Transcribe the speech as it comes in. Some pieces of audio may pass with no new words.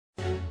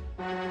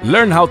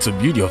Learn how to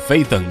build your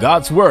faith on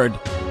God's Word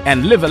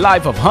and live a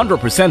life of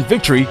 100%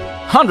 victory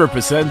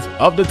 100%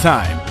 of the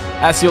time.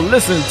 As you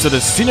listen to the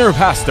Senior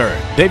Pastor,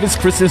 Davis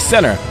Christian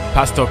Center,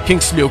 Pastor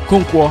Kingsley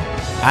Okonkwo,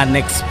 and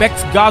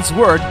expect God's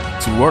Word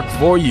to work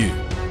for you.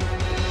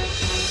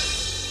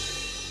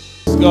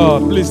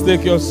 God, please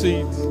take your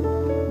seat.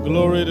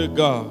 Glory to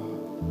God.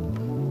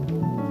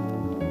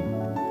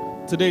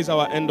 Today is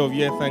our end of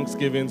year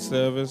Thanksgiving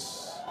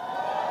service.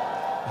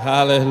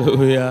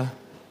 Hallelujah.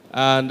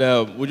 And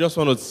we just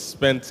want to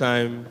spend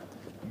time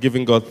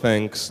giving God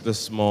thanks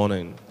this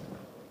morning.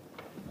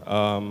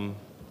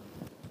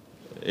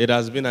 It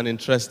has been an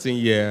interesting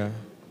year,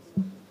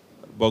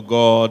 but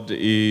God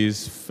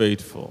is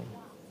faithful.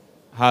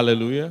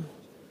 Hallelujah.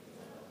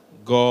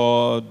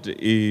 God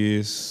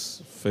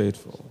is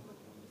faithful.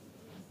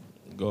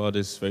 God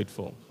is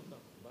faithful.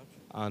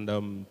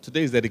 And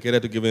today is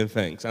dedicated to giving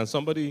thanks. And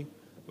somebody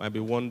might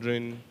be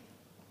wondering,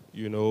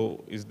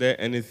 is there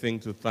anything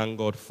to thank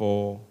God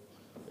for?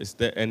 Is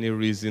there any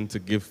reason to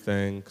give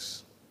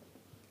thanks?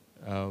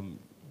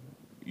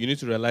 You need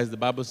to realize the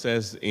Bible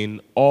says,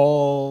 in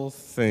all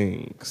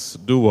things,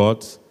 do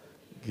what?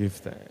 Give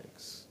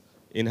thanks.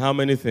 In how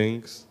many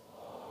things?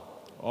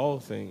 All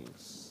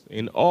things.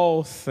 In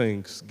all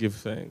things, give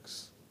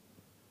thanks.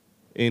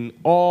 In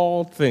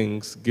all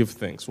things, give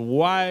thanks.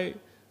 Why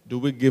do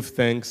we give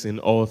thanks in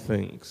all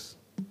things?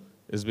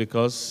 It's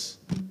because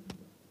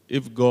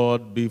if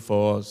God be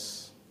for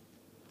us,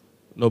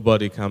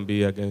 nobody can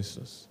be against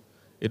us.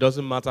 It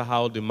doesn't matter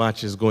how the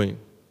match is going.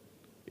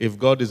 If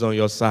God is on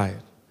your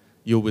side,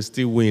 you will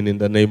still win in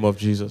the name of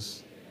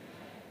Jesus.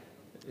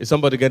 Is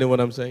somebody getting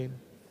what I'm saying?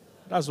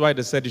 That's why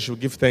they said you should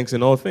give thanks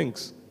in all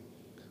things.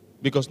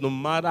 Because no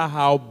matter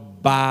how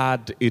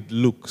bad it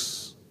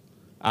looks,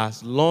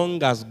 as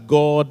long as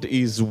God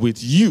is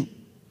with you,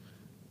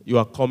 you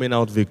are coming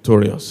out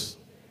victorious.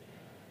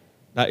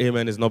 That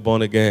amen is not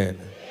born again.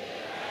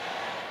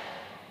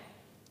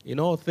 In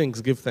all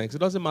things, give thanks. It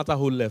doesn't matter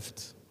who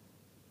left.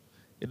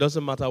 It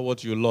doesn't matter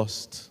what you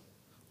lost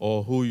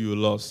or who you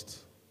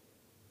lost.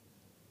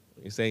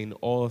 He's saying, in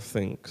all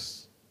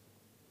things,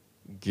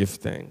 give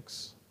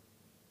thanks.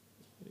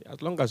 As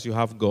long as you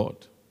have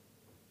God,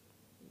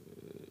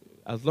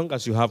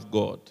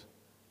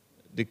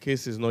 the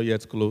case is not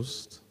yet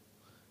closed.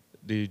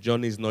 The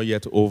journey is not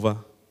yet over.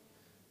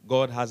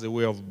 God has a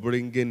way of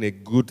bringing a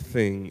good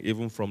thing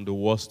even from the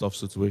worst of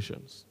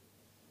situations.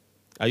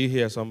 Are you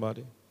here,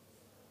 somebody?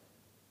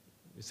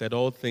 He said,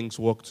 all things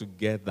work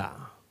together.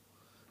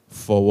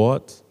 For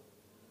what?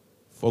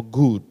 For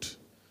good.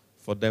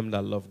 For them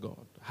that love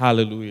God.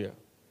 Hallelujah.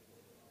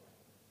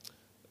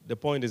 The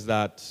point is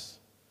that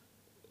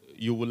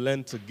you will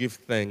learn to give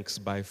thanks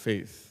by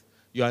faith.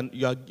 You're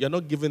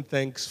not giving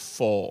thanks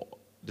for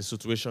the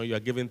situation. You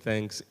are giving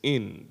thanks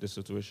in the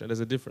situation.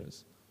 There's a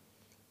difference.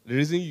 The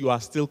reason you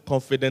are still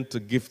confident to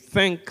give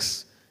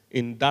thanks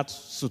in that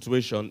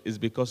situation is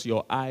because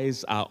your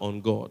eyes are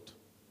on God.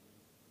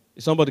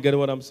 Is somebody getting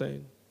what I'm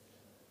saying?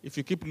 If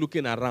you keep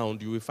looking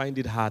around, you will find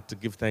it hard to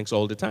give thanks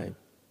all the time.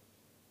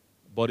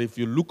 But if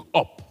you look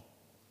up,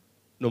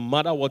 no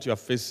matter what you are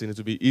facing, it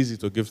will be easy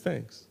to give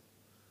thanks.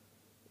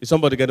 Is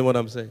somebody getting what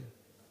I'm saying?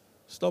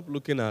 Stop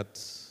looking at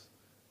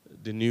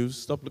the news.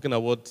 Stop looking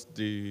at what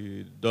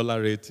the dollar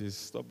rate is.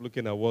 Stop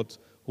looking at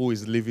who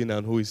is leaving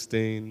and who is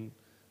staying,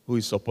 who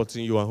is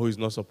supporting you and who is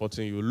not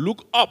supporting you.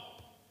 Look up.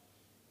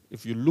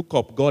 If you look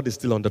up, God is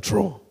still on the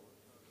throne.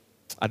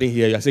 I didn't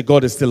hear you. I said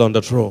God is still on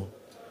the throne.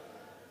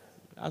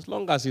 As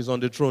long as he's on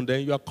the throne,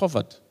 then you are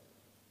covered.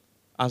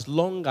 As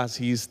long as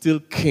he is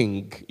still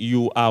king,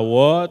 you are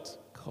what?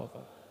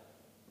 Covered.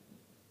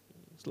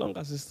 As long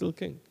as he's still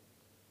king.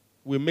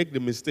 We make the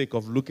mistake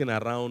of looking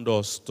around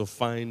us to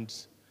find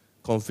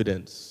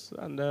confidence.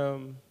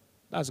 And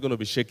that's going to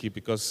be shaky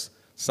because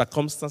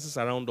circumstances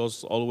around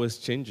us always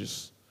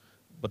changes.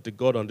 But the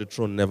God on the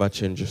throne never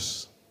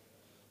changes.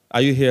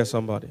 Are you here,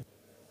 somebody?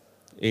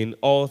 In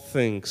all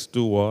things,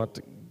 do what?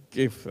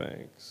 Give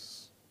thanks.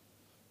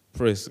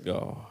 Praise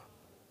God.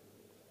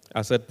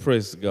 I said,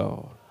 praise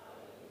God.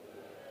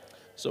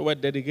 So we're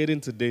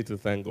dedicating today to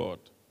thank God.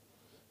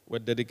 We're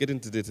dedicating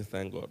today to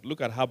thank God.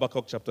 Look at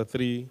Habakkuk chapter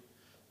 3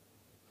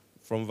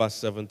 from verse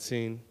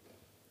 17. He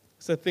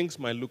said, things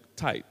might look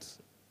tight.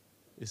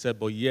 He said,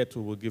 but yet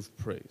we will give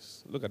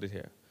praise. Look at it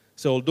here.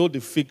 So although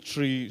the fig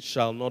tree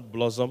shall not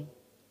blossom,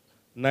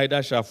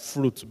 neither shall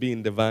fruit be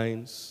in the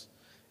vines.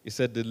 He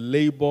said, the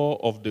labor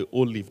of the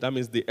olive, that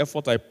means the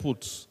effort I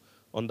put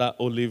on that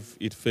olive,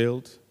 it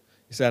failed.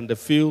 He said, and the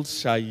fields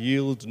shall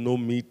yield no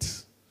meat.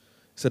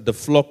 He said, the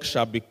flock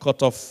shall be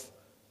cut off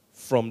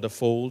from the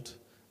fold,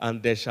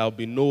 and there shall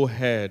be no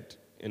herd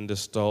in the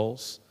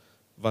stalls.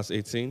 Verse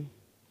 18.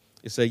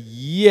 He said,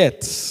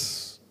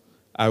 yet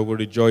I will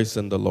rejoice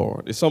in the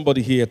Lord. Is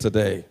somebody here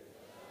today?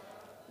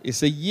 He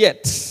said,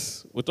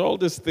 yet, with all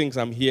these things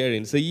I'm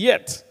hearing, he said,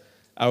 yet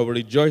I will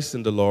rejoice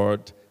in the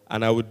Lord,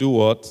 and I will do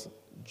what?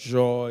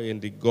 Joy in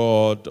the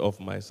God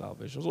of my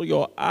salvation. So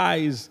your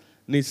eyes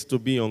needs to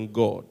be on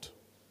God.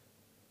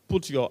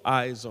 Put your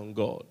eyes on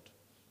God.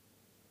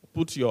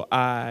 Put your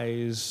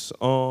eyes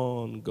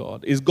on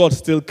God. Is God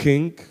still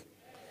king?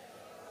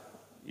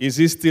 Is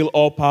he still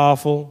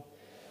all-powerful?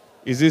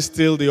 Is he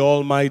still the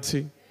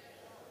Almighty?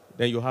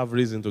 Then you have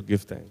reason to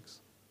give thanks.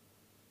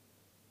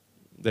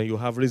 Then you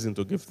have reason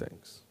to give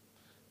thanks.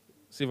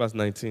 See verse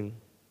 19.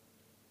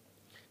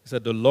 He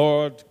said, the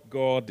Lord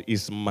God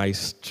is my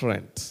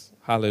strength.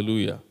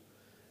 Hallelujah.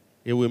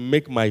 He will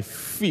make my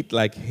feet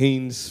like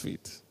hinds'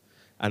 feet.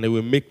 And it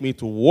will make me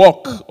to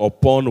walk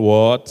upon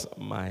what?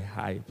 My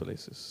high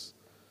places.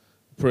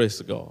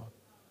 Praise God.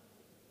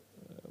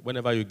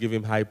 Whenever you give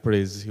him high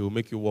praise, he will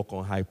make you walk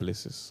on high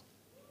places.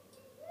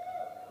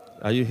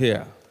 Are you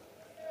here?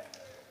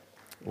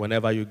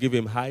 Whenever you give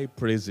him high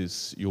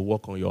praises, you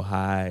walk on your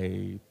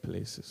high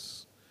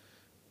places.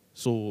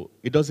 So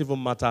it doesn't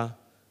even matter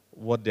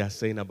what they are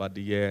saying about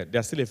the year. There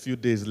are still a few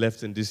days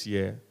left in this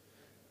year.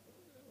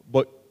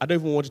 But I don't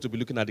even want you to be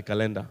looking at the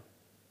calendar.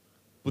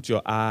 Put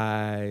your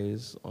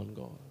eyes on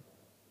God.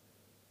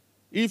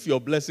 If your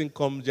blessing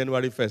comes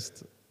January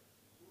 1st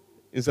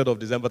instead of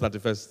December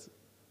 31st,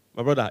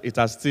 my brother, it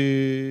has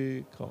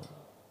still come.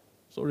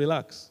 So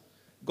relax.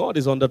 God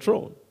is on the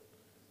throne.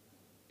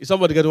 Is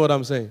somebody getting what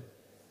I'm saying?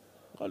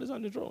 God is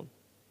on the throne.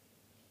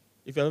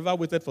 If you've ever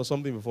waited for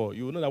something before,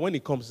 you will know that when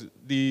it comes,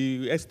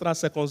 the extra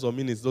seconds or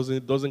minutes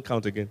doesn't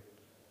count again.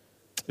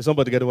 Is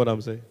somebody getting what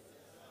I'm saying?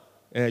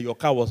 Your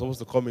car was supposed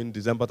to come in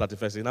December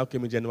 31st. It now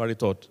came in January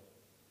 3rd.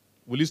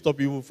 Will it stop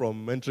you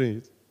from entering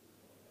it?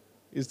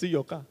 It's still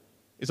your car.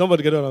 Is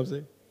somebody getting what I'm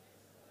saying?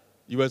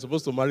 You were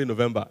supposed to marry in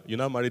November. You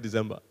now marry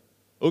December.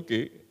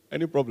 Okay.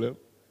 Any problem?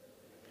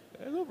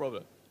 No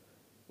problem.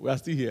 We are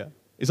still here.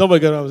 Is somebody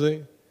getting what I'm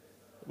saying?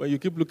 When you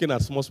keep looking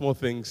at small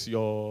things,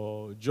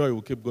 your joy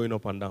will keep going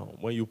up and down.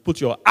 When you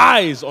put your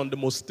eyes on the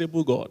most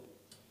stable God,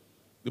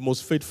 the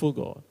most faithful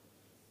God,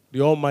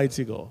 the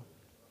Almighty God.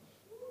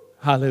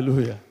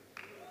 Hallelujah.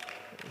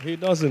 He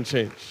doesn't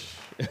change.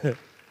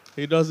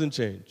 He doesn't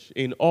change.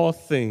 In all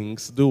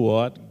things, do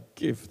what?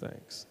 Give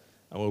thanks.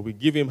 And when we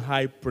give him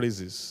high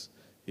praises,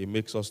 he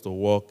makes us to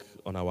walk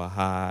on our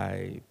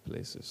high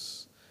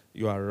places.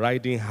 You are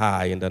riding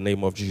high in the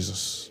name of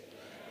Jesus.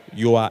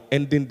 You are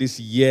ending this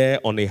year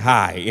on a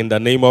high in the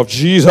name of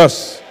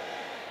Jesus.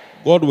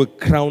 God will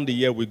crown the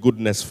year with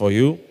goodness for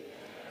you.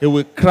 He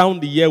will crown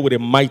the year with a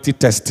mighty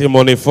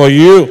testimony for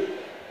you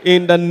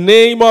in the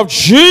name of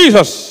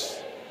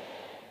Jesus.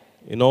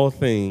 In all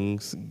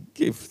things,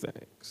 give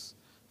thanks,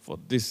 for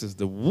this is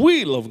the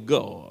will of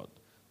God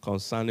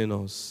concerning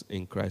us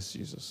in Christ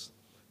Jesus.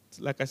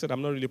 Like I said,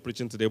 I'm not really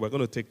preaching today. We're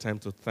going to take time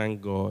to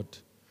thank God.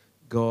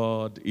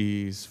 God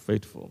is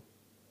faithful.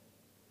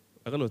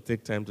 We're going to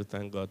take time to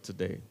thank God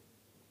today.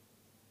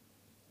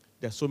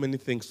 There are so many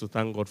things to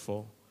thank God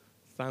for.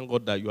 Thank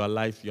God that you are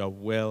alive, you are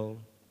well.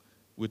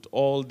 With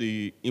all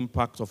the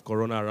impact of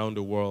corona around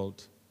the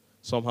world,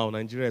 somehow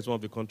Nigeria is one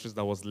of the countries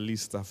that was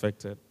least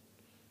affected.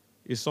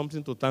 It's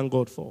something to thank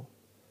God for.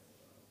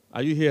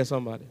 Are you here,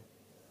 somebody?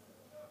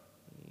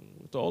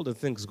 With all the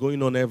things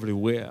going on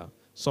everywhere,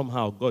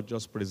 somehow God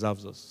just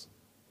preserves us.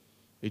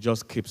 He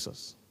just keeps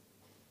us.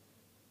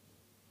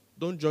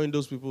 Don't join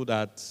those people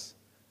that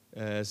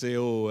say,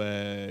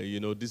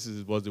 this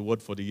was the word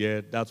for the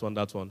year, that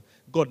one.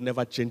 God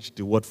never changed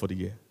the word for the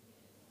year.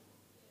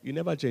 He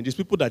never changed. It's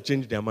people that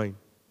changed their mind.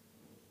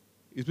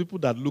 It's people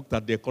that looked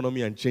at the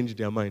economy and changed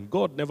their mind.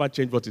 God never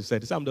changed what he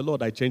said. He said, I'm the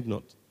Lord, I change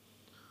not.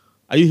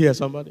 Are you here,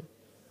 somebody?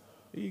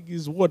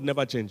 His word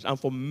never changed. And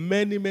for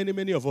many, many,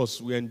 many of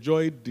us, we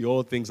enjoyed the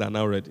all things are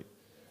now ready.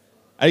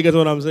 Are you getting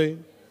what I'm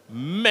saying?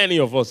 Many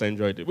of us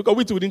enjoyed it. Because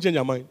we too didn't change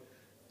our mind.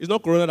 It's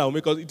not corona that will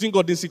make us. You think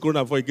God didn't see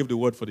corona before he gave the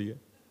word for the year?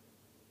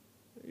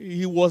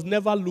 He was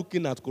never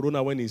looking at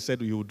corona when he said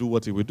he would do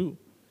what he would do.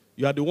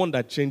 You are the one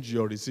that changed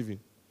your receiving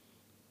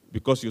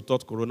because you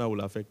thought corona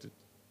will affect it.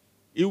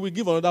 He will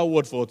give another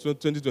word for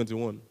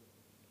 2021.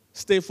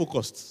 Stay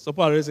focused. Some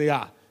people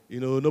say,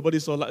 nobody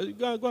saw that.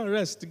 Go and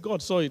rest.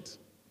 God saw it.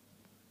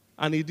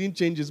 And he didn't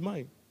change his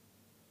mind.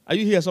 Are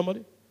you here,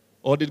 somebody?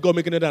 Or did God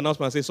make another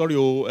announcement and say, sorry,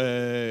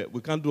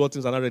 we can't do all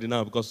things are not ready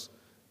now because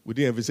we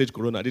didn't envisage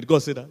corona? Did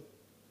God say that?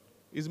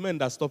 It's men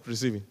that stopped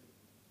receiving.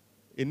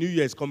 A new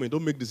year is coming.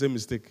 Don't make the same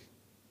mistake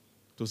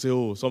to say,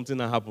 something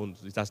that happened.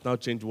 It has now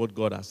changed what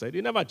God has said.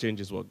 It never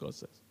changes what God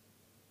says.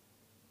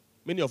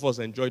 Many of us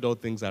enjoyed all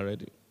things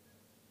already.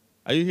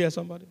 Are you here,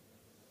 somebody?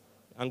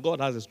 And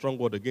God has a strong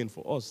word again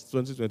for us,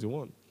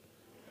 2021.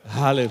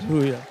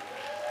 Hallelujah.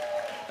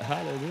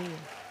 Hallelujah.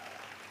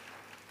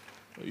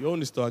 Your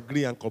own is to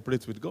agree and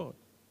cooperate with God.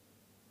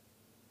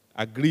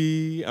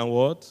 Agree and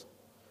what?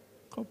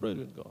 Cooperate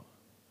with God.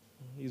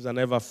 He's an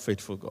ever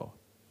faithful God.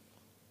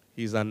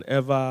 He's an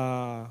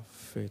ever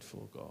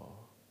faithful God.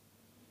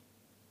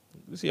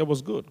 This year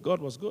was good.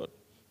 God was good.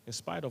 In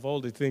spite of all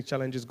the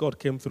challenges, God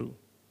came through.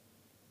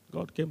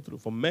 God came through.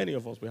 For many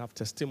of us, we have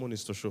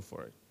testimonies to show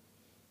for it.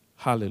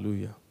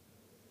 Hallelujah.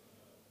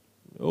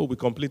 We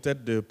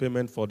completed the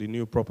payment for the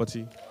new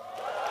property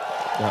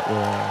that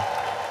we're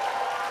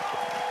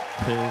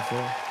paying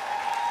for.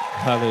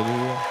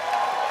 Hallelujah.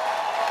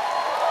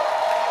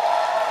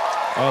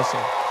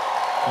 Awesome.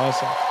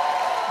 Awesome.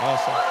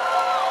 Awesome.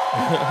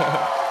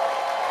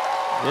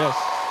 Yes.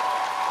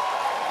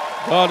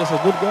 God is a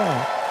good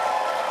God.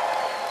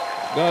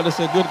 God is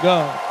a good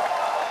God.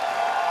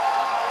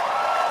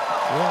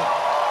 Yeah.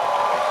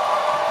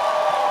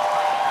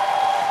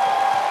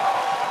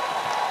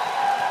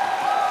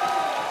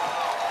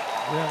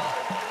 Yeah.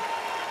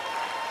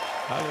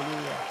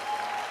 Hallelujah.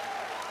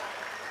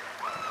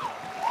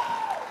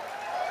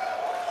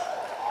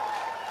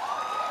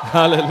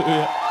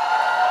 Hallelujah.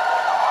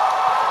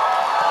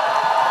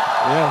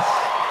 Yes.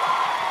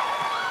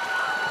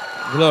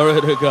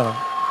 Glory to God.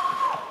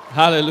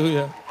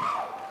 Hallelujah.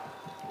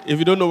 If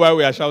you don't know why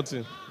we are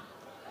shouting,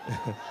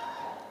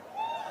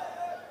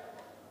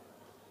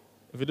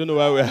 if you don't know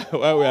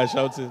why we are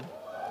shouting,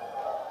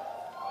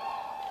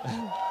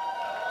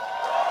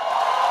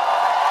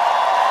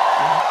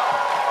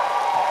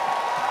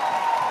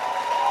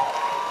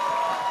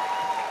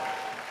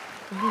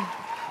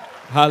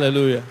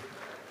 hallelujah.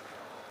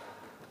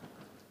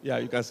 Yeah,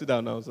 you can sit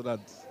down now so that.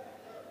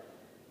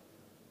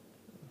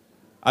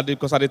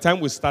 Because at the time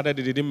we started,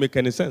 it didn't make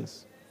any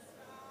sense.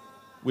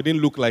 We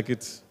didn't look like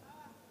it.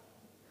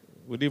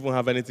 We didn't even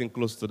have anything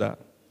close to that.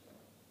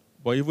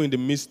 But even in the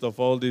midst of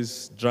all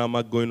this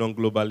drama going on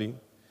globally,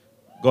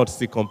 God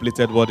still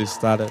completed what He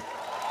started.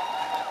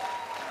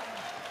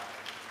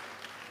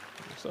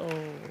 So,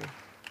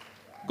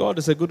 God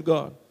is a good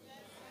God.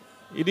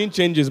 He didn't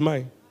change His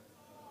mind.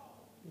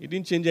 He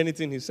didn't change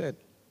anything He said.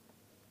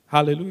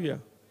 Hallelujah.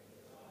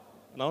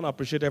 And I want to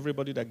appreciate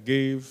everybody that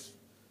gave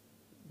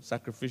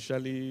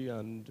sacrificially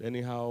and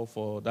anyhow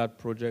for that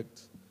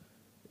project.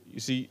 You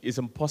see, it's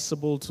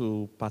impossible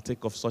to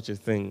partake of such a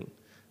thing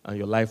and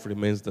your life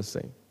remains the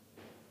same.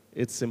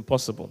 It's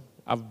impossible.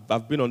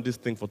 I've been on this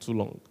thing for too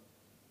long.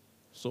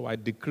 So I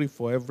decree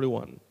for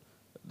everyone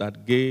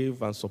that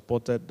gave and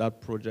supported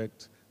that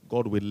project,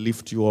 God will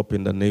lift you up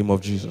in the name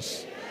of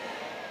Jesus.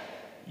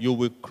 You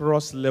will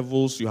cross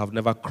levels you have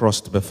never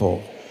crossed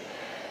before.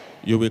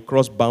 You will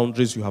cross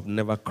boundaries you have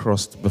never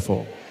crossed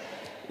before.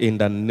 In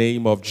the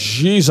name of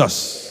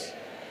Jesus.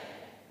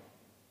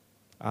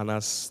 And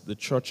as the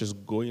church is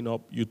going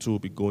up, you too will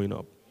be going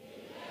up.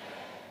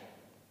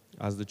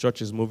 As the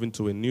church is moving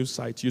to a new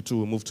site, you too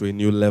will move to a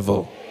new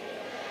level.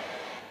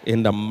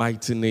 In the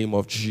mighty name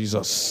of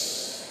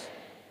Jesus.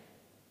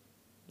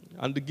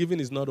 And the giving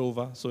is not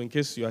over. So in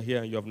case you are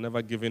here and you have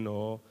never given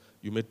or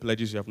you made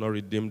pledges, you have not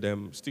redeemed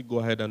them, still go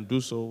ahead and do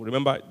so.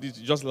 Remember, this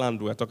is just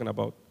land we're talking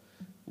about.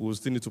 We'll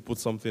still need to put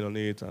something on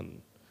it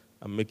and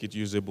make it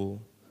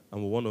usable.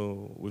 And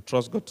we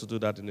trust God to do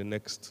that in the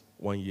next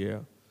 1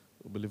 year.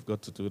 We believe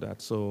God to do that.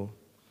 So,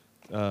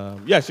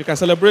 yes, you can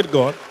celebrate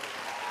God.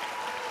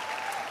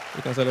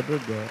 You can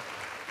celebrate God.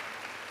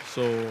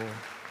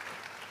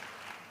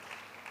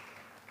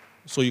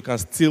 So you can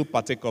still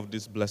partake of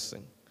this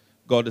blessing.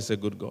 God is a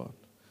good God.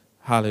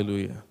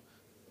 Hallelujah.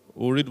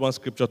 We'll read one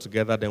scripture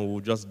together, then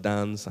we'll just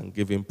dance and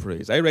give Him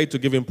praise. Are you ready to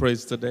give Him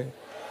praise today?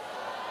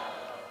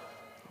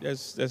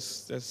 Yes.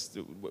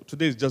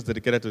 Today is just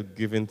dedicated to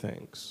giving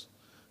thanks.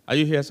 Are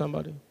you here,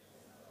 somebody?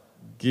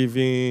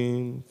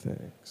 Giving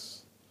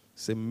thanks.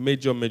 It's a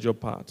major, major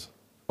part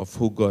of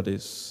who God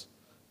is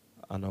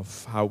and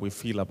of how we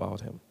feel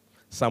about Him.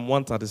 Psalm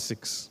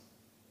 136.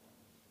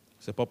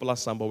 It's a popular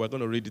psalm, but we're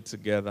going to read it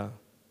together.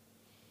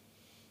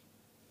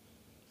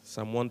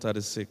 Psalm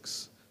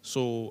 136.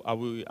 So I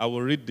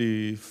will read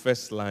the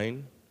first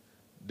line,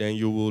 then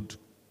you would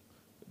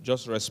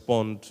just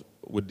respond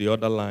with the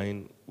other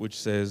line, which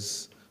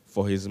says,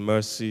 "For His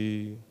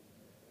mercy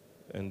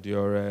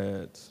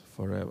endureth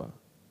forever."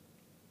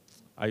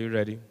 Are you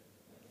ready?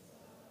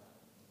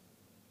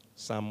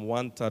 Psalm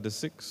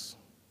 136.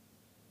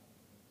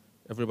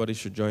 Everybody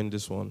should join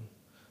this one.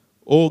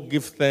 Oh,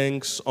 give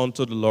thanks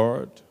unto the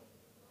Lord.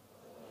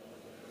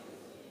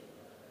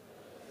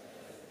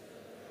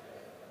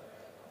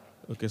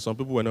 Okay, some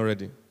people were not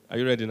ready. Are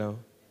you ready now?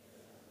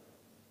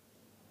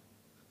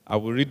 I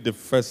will read the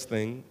first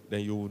thing,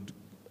 then you would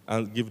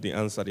give the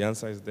answer. The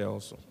answer is there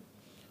also.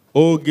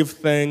 Oh, give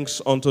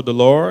thanks unto the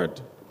Lord.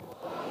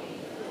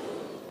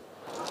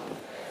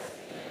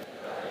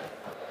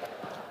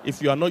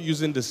 If you are not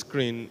using the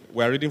screen,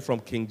 we are reading from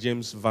King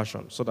James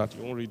Version so that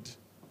you won't read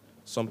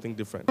something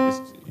different.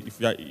 If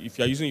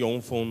you are using your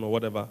own phone or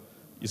whatever,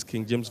 it's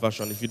King James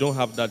Version. If you don't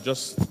have that,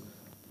 just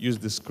use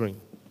the screen.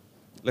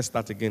 Let's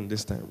start again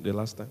this time, the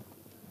last time.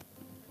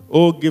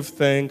 Oh, give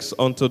thanks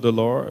unto the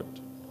Lord.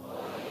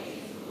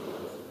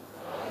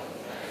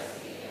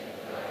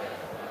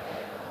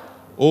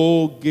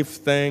 Oh, give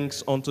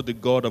thanks unto the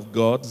God of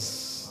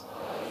gods.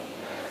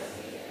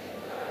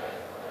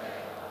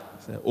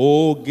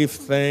 Oh, give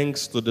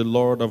thanks to the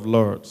Lord of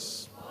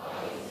lords.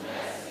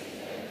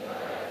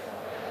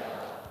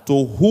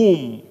 To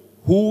whom,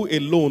 who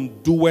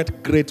alone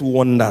doeth great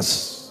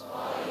wonders.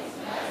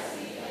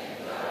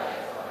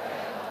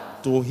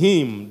 To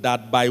Him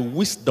that by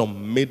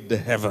wisdom made the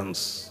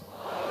heavens.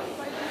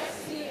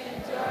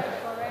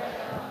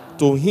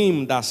 To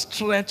Him that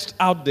stretched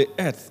out the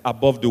earth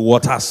above the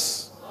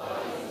waters.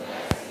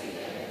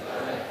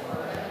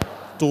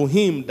 To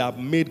Him that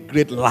made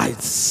great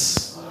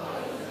lights.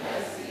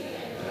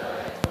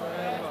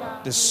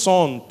 the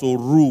sun to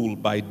rule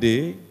by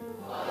day,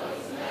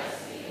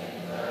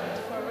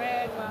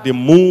 the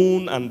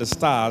moon and the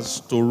stars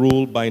to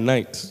rule by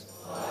night.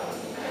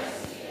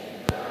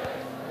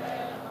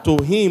 To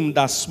him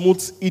that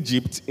smote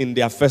Egypt in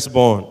their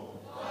firstborn,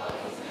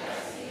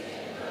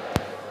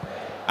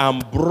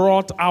 and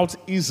brought out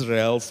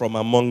Israel from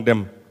among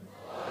them,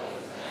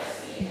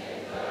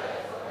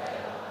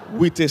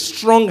 with a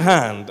strong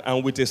hand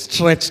and with a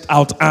stretched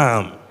out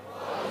arm.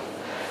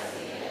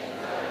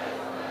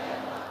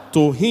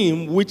 To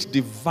him which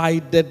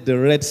divided the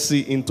Red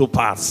Sea into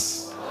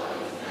parts,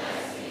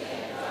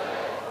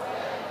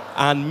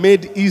 and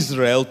made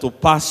Israel to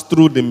pass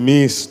through the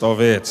midst of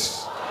it.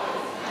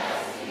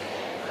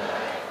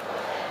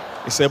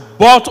 He said,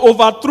 but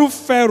overthrew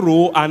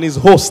Pharaoh and his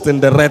host in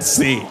the Red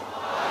Sea.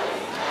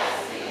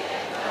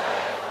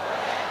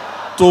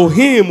 To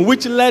him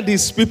which led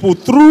his people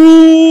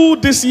through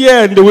this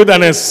year in the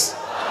wilderness.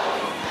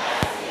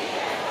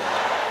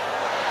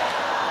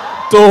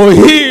 To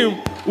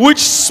him which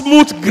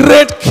smote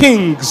great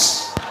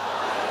kings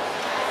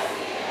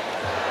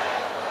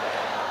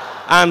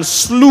and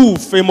slew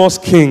famous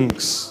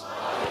kings.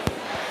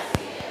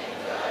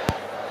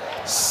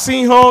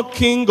 Sihon,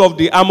 king of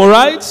the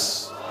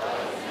Amorites,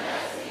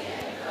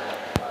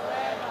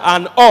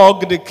 and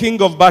Og, the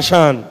king of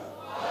Bashan,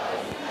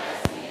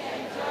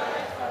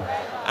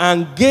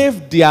 and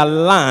gave their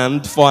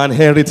land for an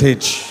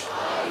heritage,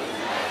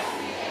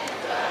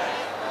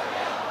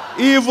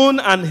 even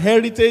an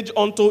heritage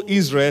unto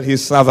Israel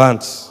his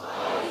servants,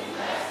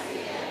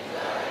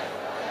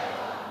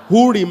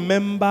 who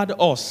remembered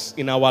us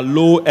in our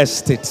low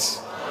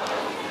estate,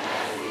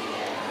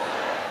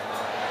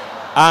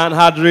 and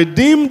had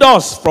redeemed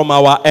us from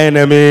our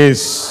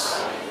enemies,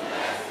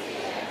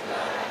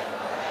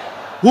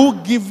 who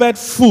giveth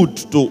food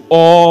to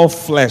all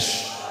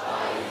flesh.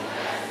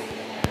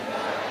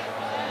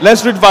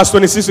 Let's read verse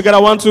 26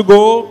 together. 1, 2,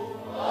 go.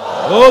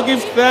 Oh,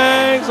 give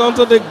thanks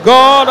unto the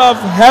God of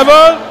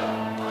heaven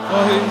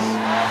for his.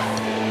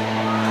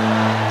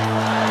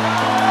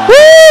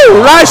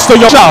 Woo! Rise to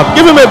your shout.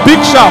 Give him a big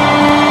shout.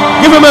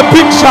 Give him a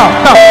big shout.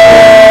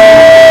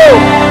 Woo!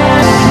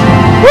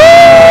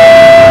 Woo!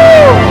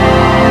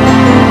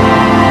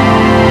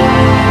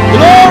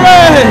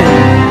 Glory!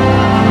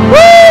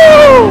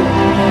 Woo!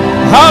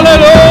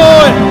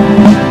 Hallelujah!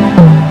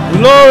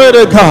 Glory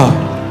to God.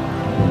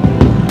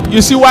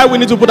 You see why we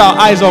need to put our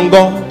eyes on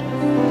God?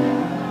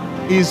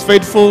 He is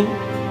faithful,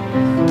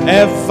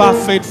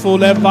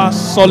 ever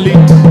solid,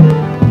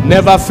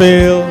 never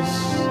fails.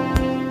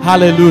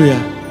 Hallelujah.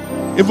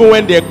 Even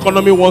when the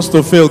economy wants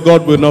to fail,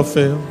 God will not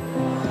fail.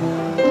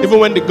 Even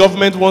when the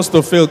government wants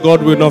to fail,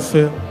 God will not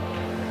fail.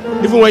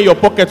 Even when your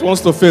pocket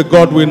wants to fail,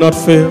 God will not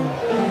fail.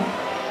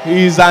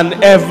 He is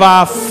an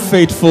ever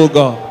faithful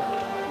God.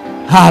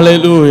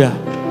 Hallelujah.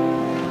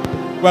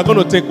 We're going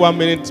to take 1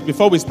 minute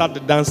before we start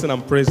the dancing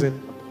and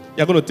praising.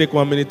 You're going to take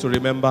 1 minute to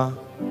remember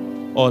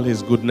all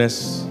his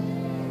goodness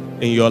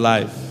in your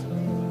life,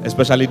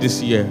 especially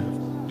this year,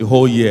 the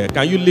whole year.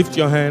 Can you lift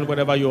your hand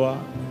wherever you are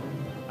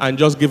and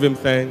just give him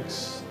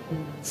thanks?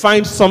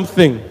 Find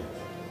something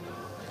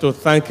to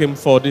thank him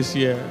for this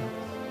year.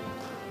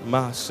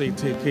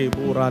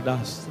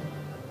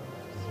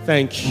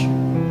 Thank you.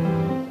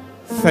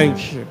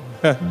 Thank you.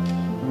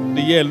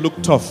 The year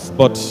looked tough,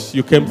 but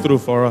you came through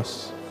for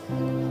us.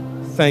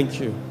 Thank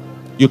you.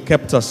 You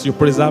kept us. You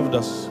preserved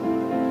us.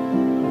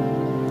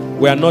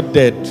 We are not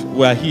dead.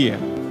 We are here,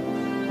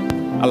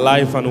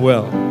 alive and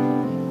well.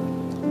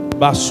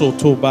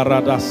 Basoto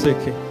barada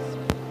seke.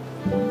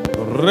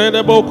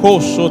 Redeboko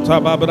sota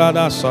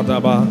babrada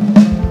sadaba.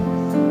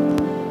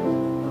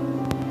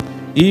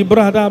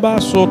 Ibradaba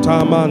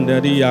sota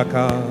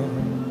manderiaka.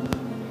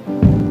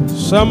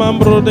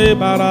 Samambrode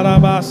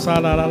baradaba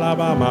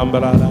salalaba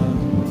mambrada.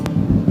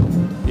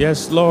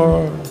 Yes,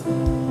 Lord.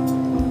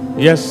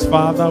 Yes,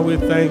 Father, we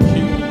thank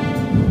you.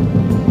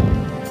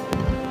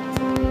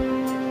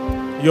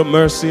 Your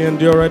mercy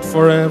endureth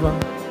forever.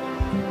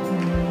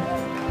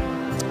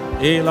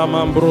 Ela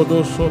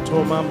mambrodo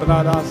soto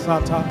mambrada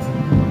sata.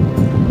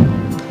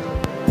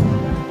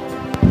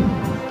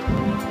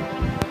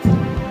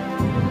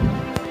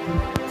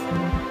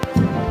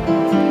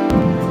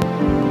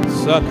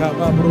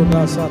 Sakaba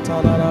broda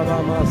sata la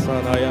la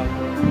masanaya.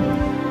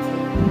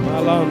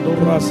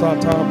 Malandura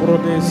sata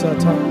brode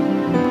sata.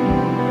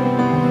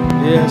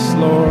 Yes,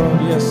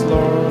 Lord. Yes,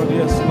 Lord.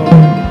 Yes,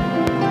 Lord.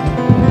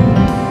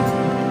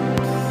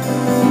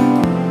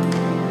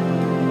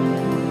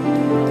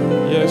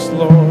 Yes,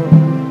 Lord.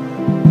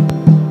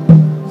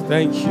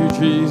 Thank you,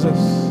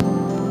 Jesus.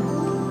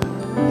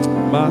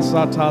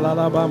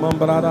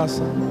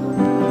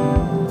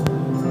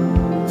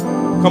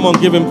 Come on,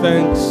 give him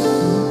thanks.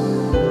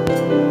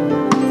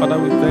 Father,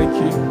 we thank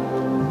you.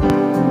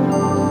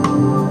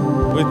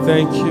 We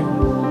thank you.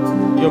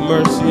 Your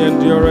mercy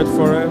endureth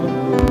forever.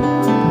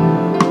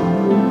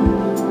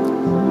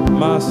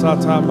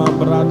 Masata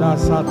mambrada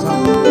sata.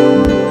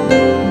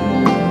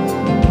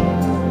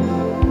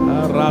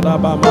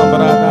 Radaba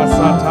mambrada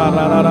sata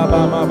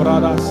radaba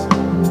mambradas.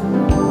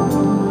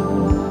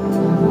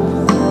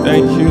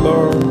 Thank you,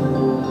 Lord.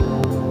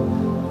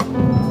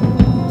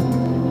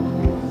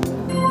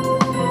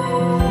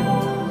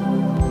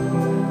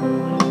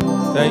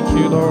 Thank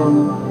you, Lord.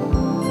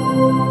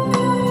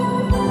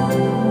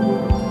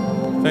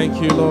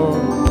 Thank you,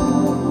 Lord.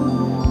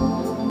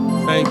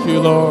 Thank you,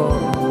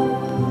 Lord.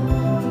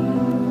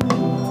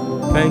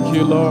 Thank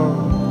you, Lord.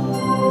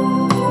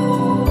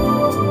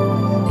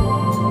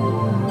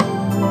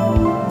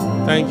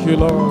 Thank you,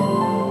 Lord.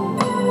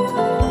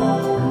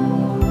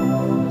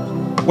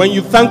 When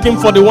you thank Him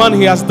for the one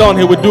He has done,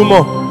 He will do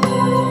more.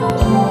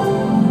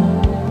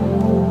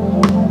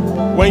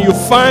 When you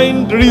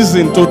find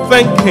reason to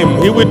thank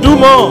Him, He will do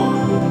more.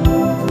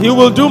 He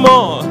will do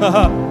more.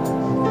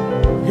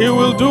 He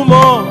will do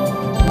more.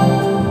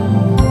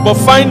 But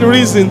find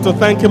reason to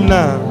thank Him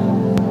now.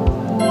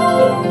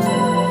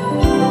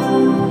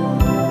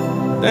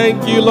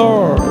 Thank you,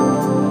 Lord.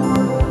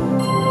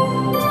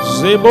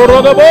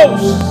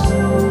 Zeborodobos.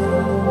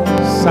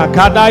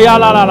 Sakadaya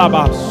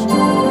lalabas.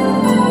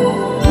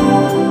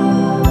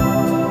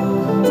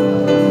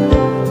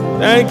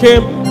 Thank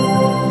Him.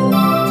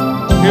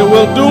 He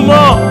will do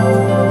more.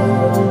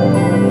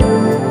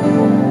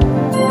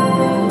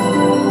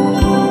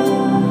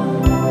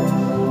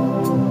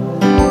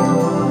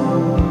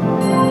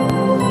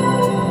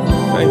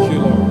 Thank you,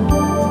 Lord.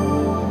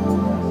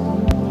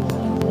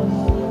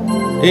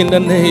 In the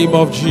name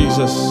of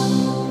Jesus.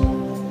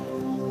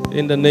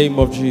 In the name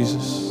of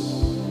Jesus.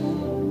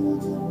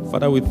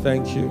 Father, we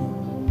thank you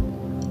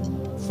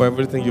for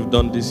everything you've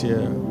done this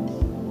year.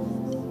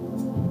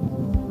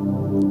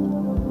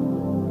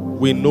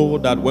 We know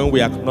that when we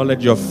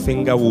acknowledge your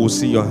finger, we will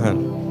see your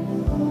hand.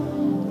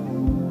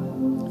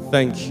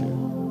 Thank you.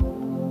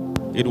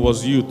 It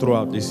was you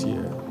throughout this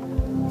year.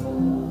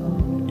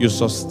 You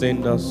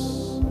sustained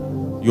us.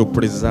 You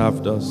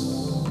preserved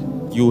us.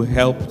 You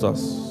helped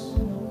us.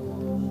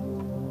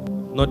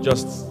 Not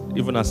just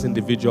even as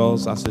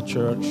individuals, as a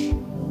church.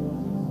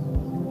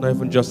 Not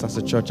even just as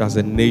a church, as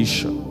a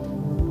nation.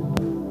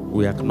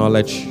 We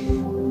acknowledge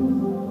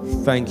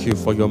you. Thank you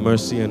for your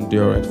mercy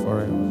endureth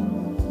forever.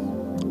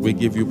 We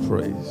give you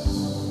praise.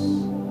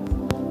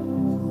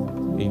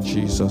 In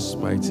Jesus'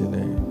 mighty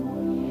name.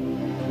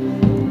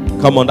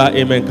 Come on, that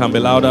amen can be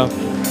louder.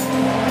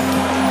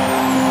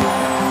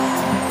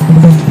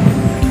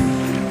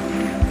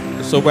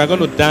 So we're going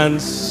to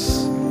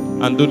dance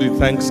and do the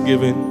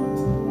Thanksgiving.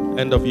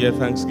 End of year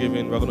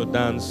Thanksgiving. We're going to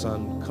dance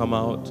and come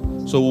out.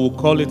 So we'll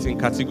call it in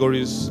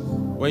categories.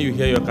 When you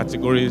hear your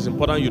categories, it's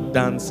important you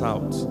dance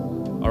out.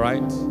 All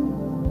right?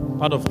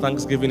 Part of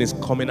Thanksgiving is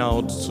coming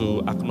out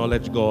to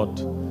acknowledge God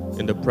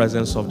in the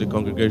presence of the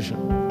congregation.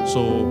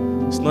 So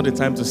it's not the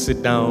time to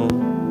sit down.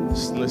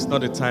 It's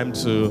not the time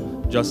to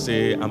just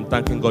say, I'm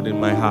thanking God in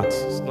my heart.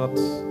 It's not.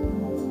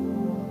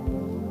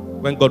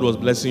 When God was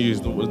blessing you,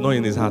 it was not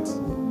in His heart.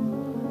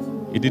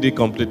 He did it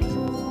completely.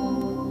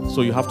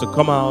 So you have to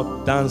come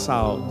out, dance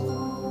out.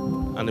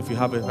 And if you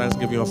have a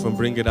Thanksgiving offering,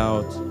 bring it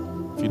out.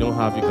 If you don't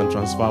have, you can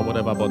transfer,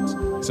 whatever. But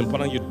it's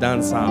important you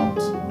dance out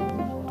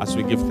as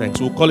we give thanks.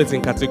 We'll call it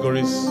in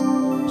categories.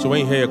 So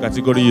when you hear your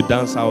category, you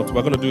dance out.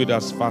 We're going to do it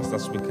as fast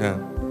as we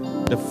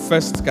can. The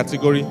first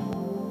category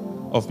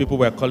of people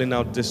we're calling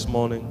out this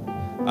morning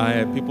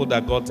are people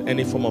that got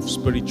any form of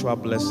spiritual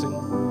blessing.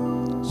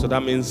 So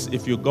that means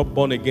if you got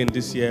born again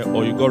this year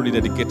or you got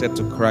rededicated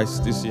to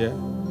Christ this year,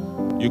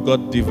 you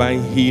got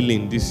divine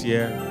healing this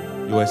year,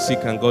 you were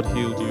sick and God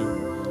healed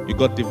you, you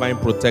got divine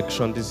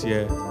protection this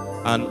year,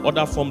 and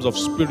other forms of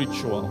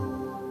spiritual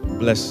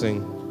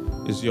blessing,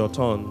 is your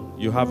turn.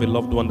 You have a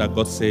loved one that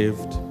got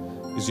saved.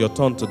 It's your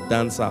turn to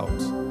dance out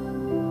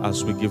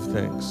as we give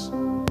thanks.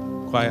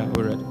 Choir,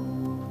 we're ready.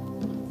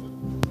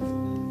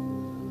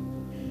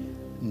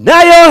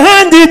 Now your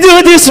hand to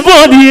do this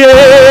one,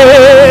 yeah.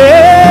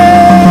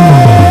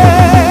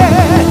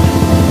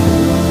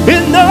 You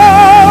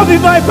know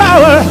with my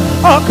power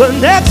or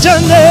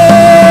connection,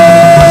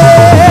 yeah.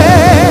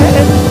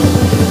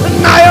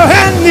 Now your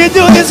hand to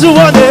do this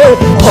one, yeah.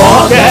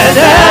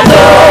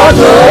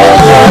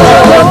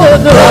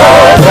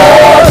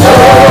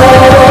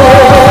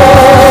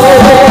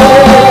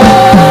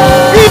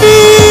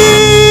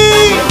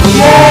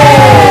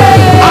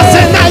 I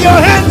said now your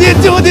hand to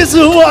do this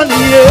one,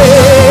 yeah.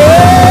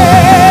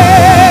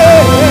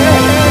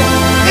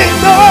 It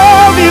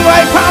know me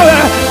by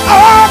power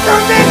or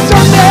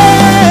connection,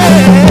 yeah.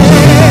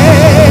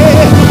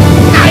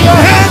 Now your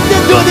hand to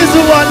do this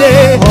one,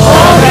 yeah.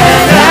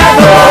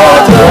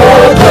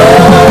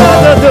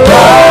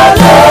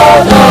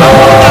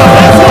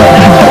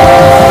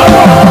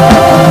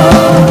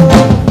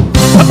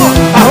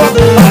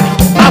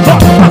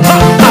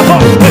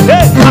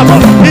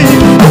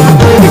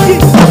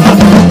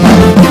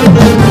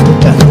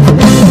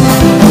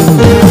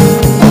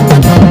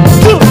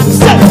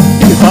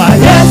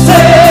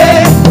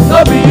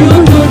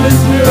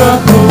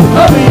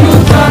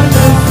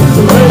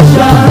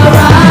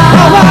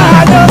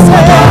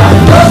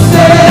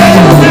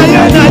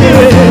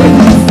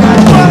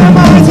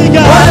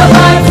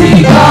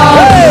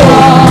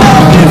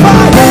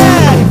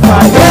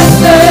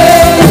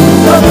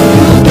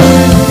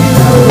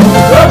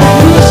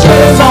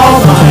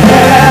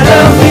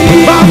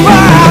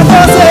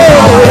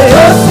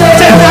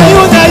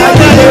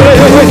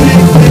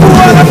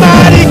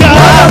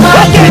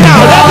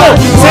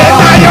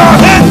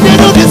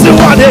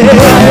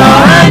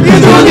 You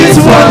do this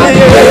for me.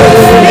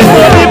 It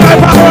will be my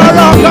power,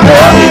 Lord God.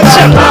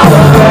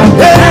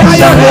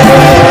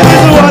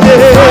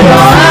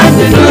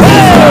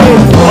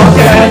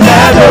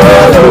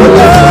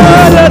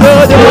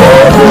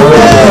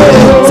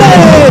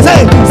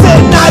 Say,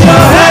 now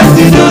your hands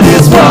to do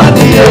this for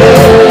me.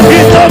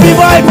 It will be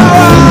my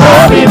power.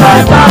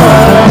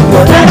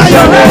 Now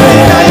your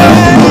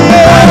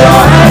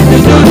hands to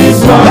do this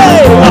for me.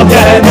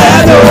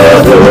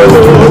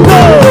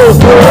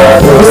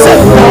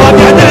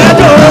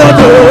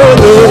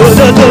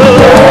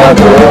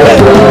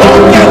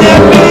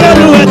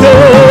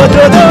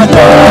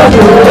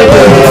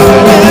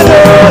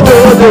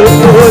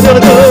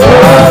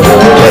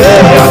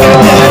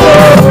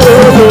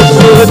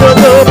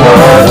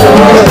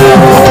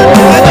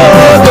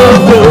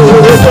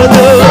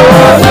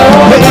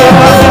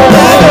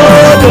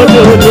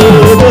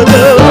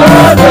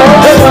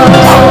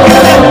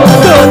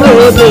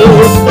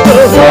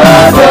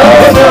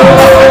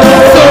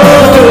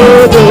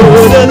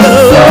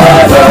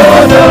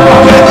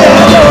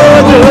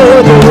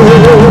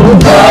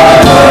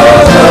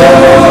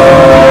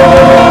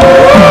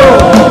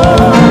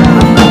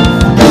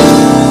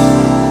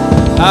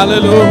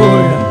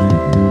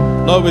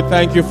 Hallelujah. Lord, we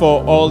thank you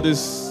for all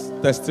these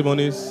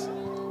testimonies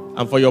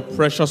and for your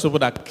precious people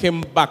that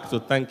came back to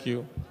thank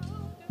you.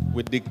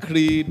 We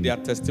decree their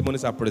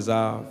testimonies are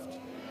preserved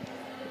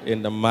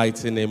in the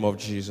mighty name of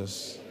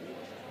Jesus.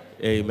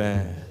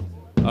 Amen.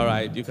 All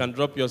right, you can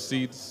drop your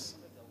seats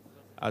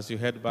as you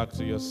head back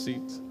to your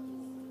seat.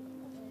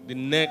 The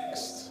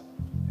next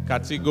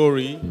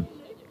category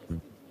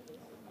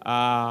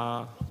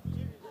are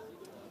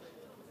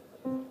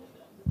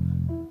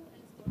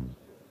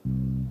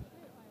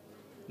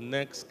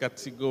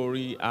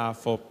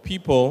for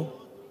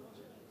people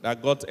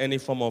that got any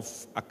form of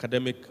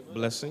academic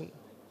blessing.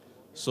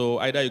 So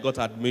either you got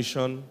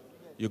admission,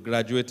 you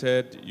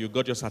graduated, you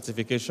got your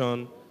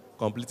certification,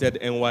 completed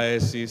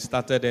NYSC,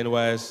 started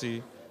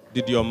NYSC,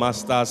 did your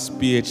master's,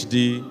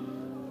 PhD.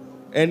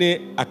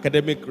 Any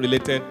academic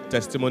related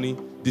testimony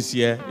this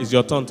year is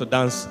your turn to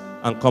dance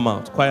and come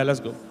out. Choir, let's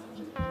go.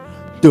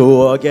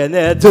 Do again, do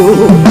again,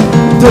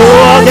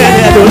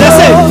 do. Let's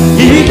say,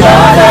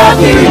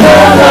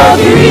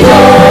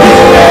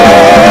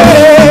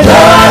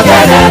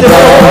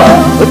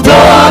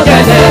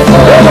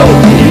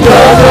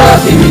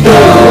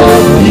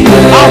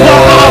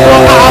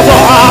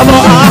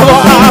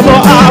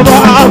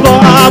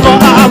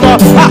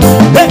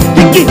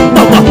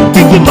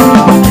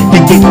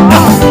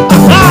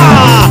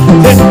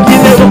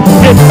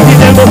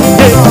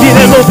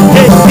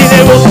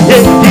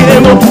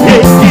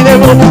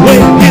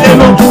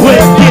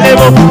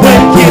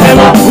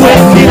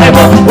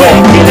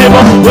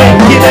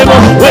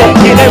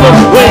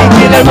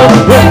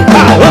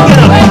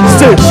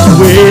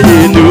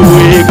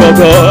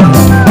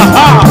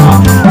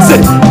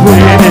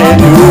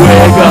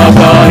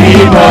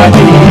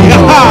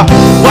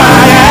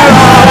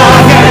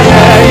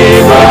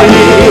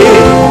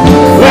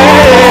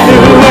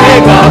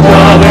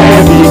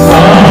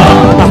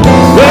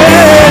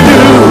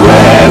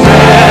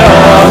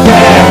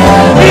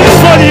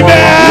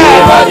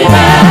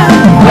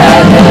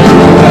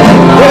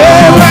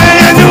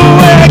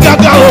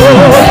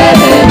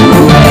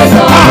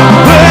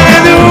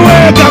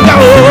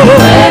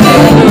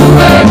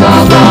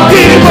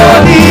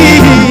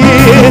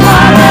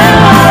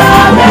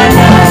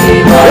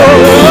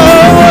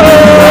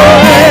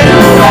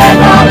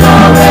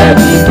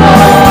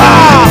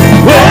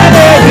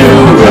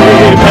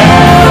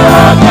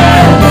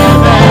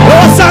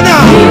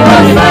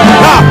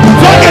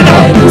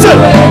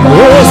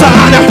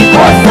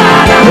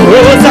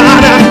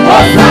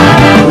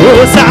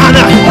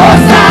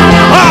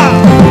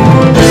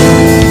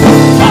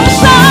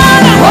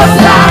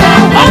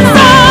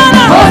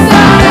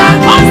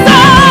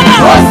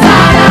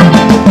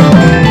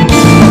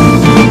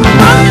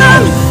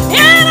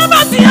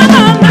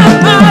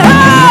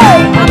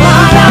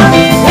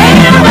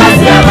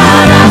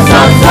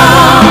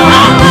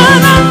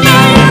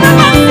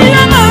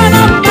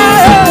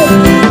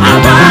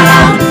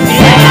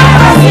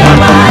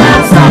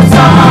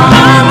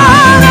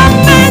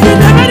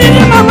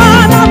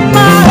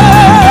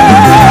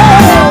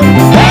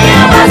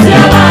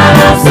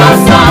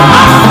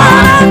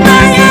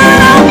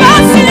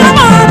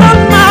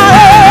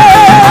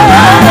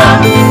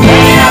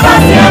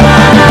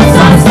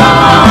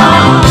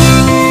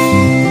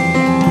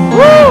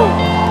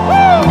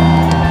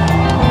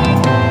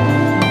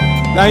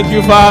 Thank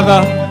you,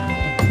 Father.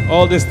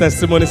 All these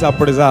testimonies are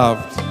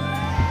preserved.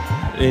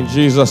 In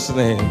Jesus'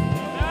 name.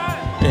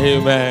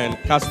 Amen.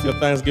 Cast your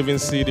Thanksgiving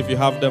seed if you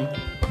have them.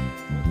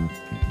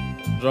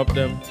 Drop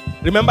them.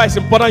 Remember, it's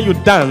important you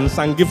dance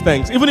and give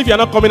thanks. Even if you're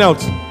not coming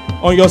out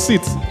on your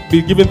seat,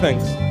 be giving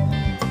thanks.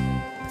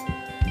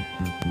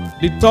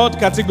 The third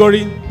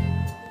category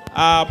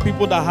are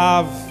people that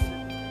have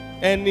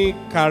any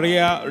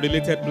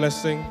career-related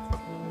blessing.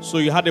 So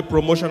you had a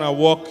promotion at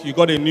work, you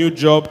got a new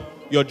job,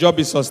 your job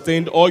is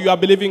sustained, or you are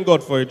believing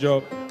God for a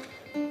job.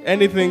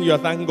 Anything you are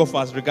thanking God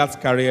for as regards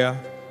career,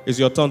 it's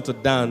your turn to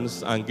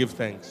dance and give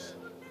thanks.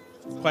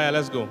 Choir,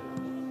 let's go.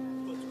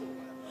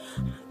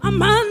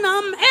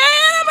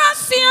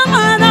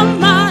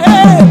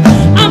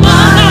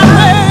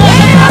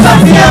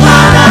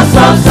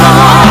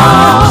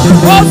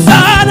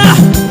 Hosanna,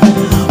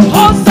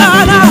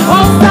 Hosanna,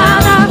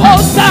 Hosanna,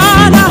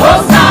 Hosanna,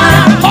 Hosanna,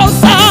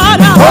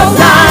 Hosanna,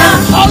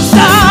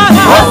 Hosanna,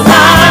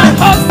 Hosanna,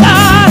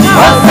 Hosanna,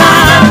 Hosanna,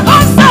 Hosanna, Hosanna,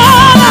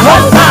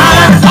 Hosanna,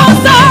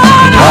 Hosanna,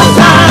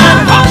 Hosanna,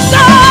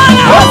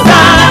 Hosanna, Hosanna,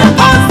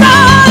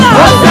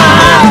 Hosanna.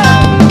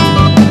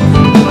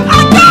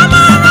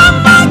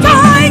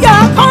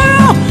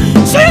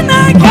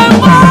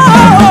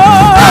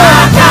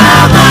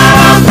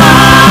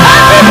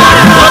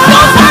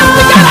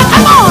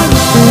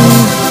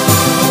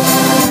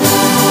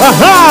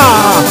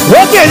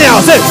 Okay, now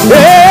say,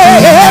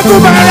 hey,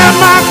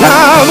 Kumarama,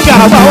 come,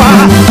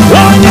 Gawawa,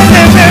 one in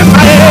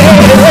my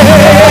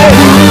head.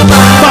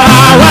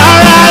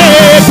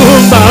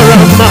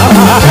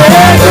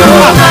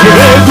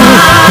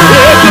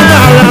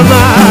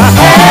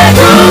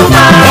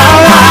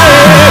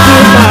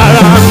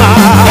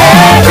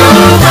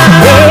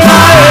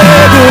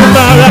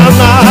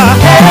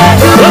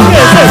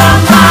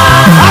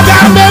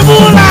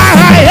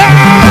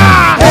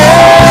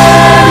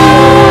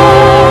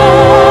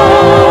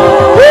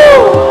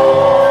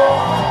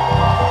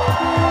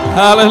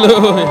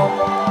 Hallelujah.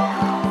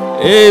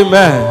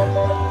 Amen.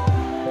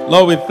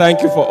 Lord, we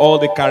thank you for all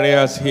the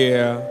careers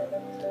here.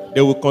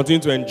 They will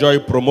continue to enjoy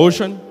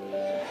promotion.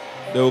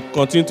 They will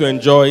continue to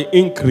enjoy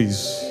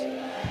increase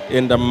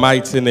in the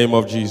mighty name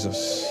of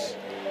Jesus.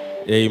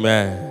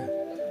 Amen.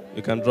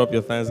 You can drop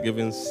your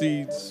Thanksgiving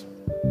seeds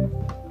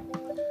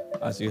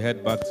as you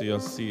head back to your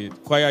seat.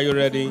 Choir, are you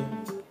ready?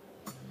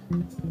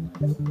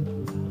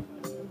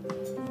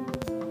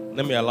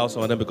 Let me allow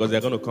some of them because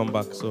they're going to come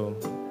back.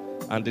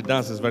 And the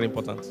dance is very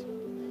important.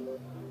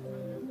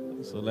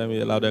 So let me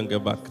allow them to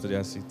get back to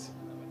their seat.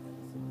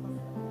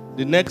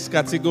 The next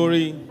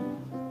category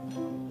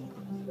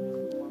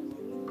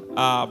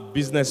are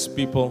business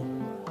people.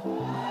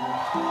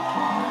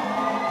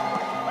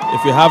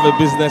 If you have a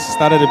business,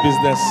 started a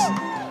business,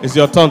 it's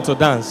your turn to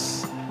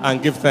dance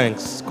and give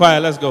thanks.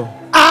 Choir, let's go.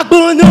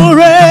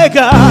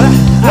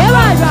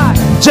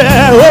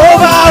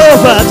 Jehovah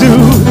overdo.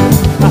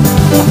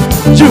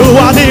 You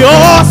are the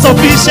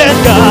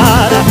all-sufficient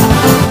God.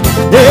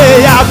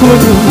 Hey, Akunu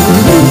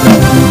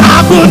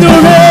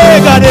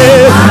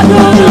Regade.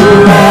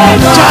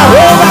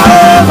 Jehovah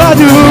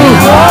overdo.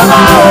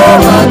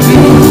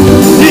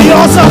 The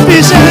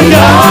all-sufficient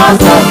God.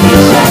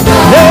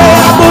 Hey,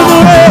 Akunu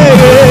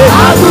Regade.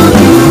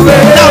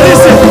 Now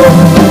listen.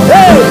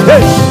 Hey,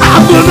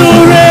 Akunu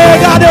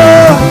Regade.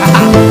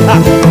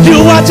 You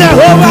are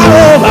Jehovah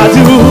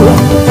overdo.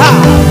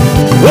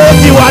 Oh,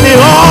 you are the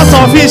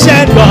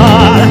all-sufficient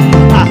God.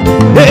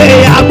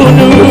 Hey,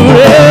 Abunu.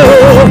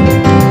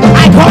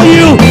 I call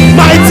you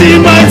mighty,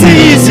 mighty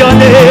is your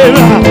name.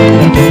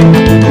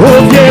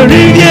 Oh,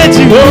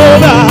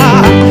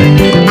 Jehovah.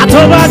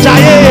 Atoba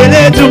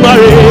Jaye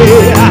tomorrow.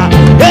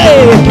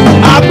 Hey,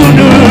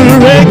 Abunu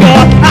Rega,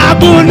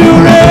 Abunu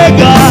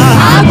Rega,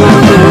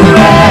 Abunu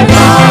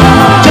Rega.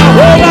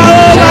 Jehovah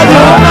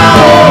overdo.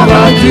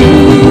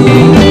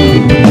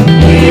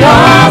 The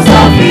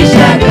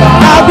all-sufficient God.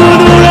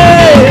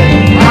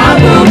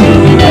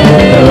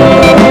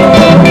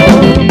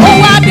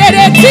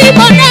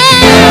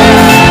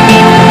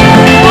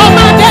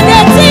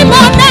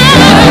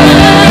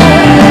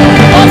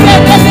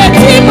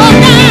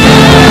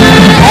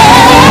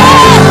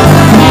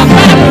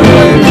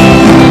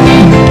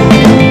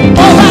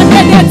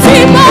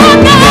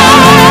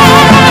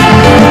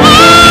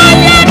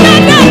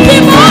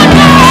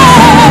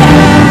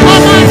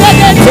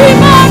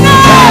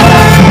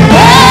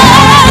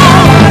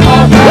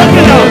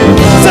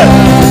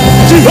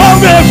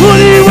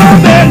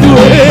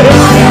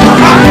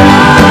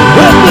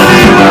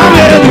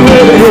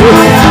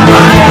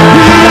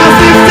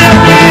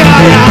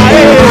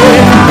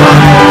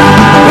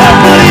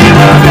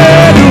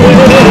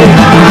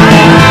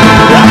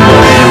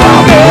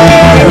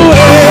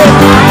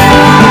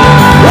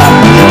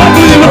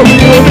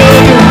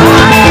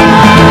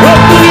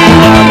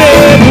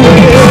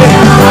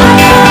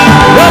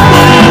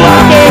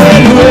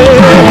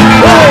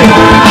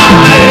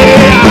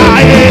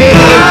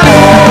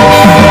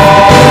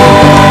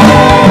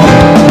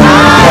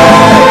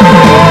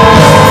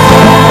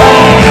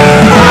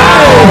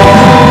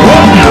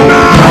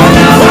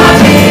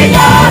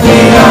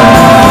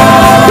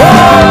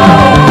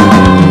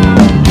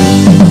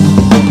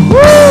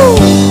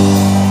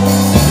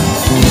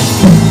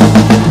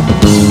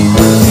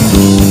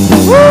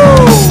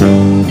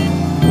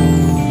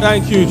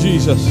 Thank you,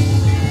 Jesus.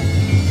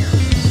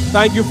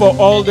 Thank you for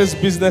all these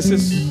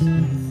businesses.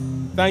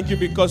 Thank you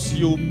because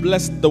you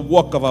blessed the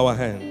work of our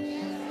hands.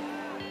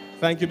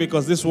 Thank you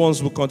because these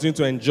ones will continue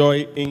to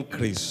enjoy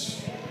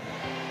increase.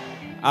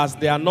 As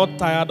they are not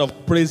tired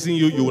of praising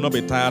you, you will not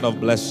be tired of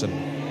blessing.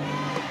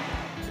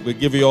 We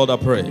give you all the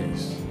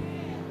praise.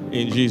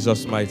 In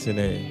Jesus' mighty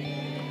name.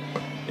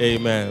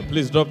 Amen.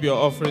 Please drop your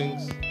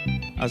offerings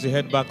as you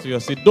head back to your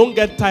seat. Don't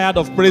get tired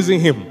of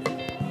praising him,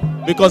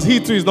 because he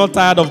too is not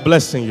tired of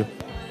blessing you.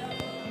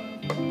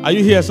 Are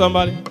you here,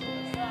 somebody?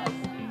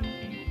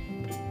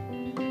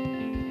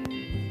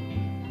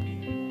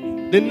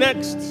 The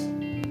next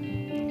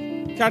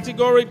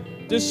category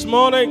this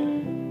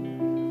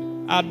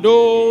morning are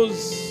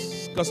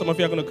those, because some of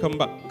you are going to come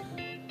back.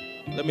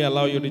 Let me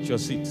allow you to reach your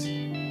seat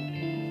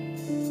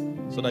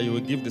so that you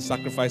will give the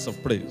sacrifice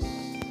of praise.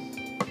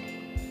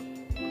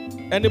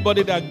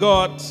 Anybody that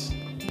got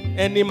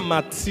any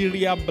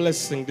material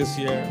blessing this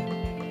year,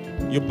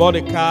 you bought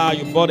a car,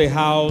 you bought a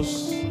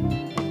house,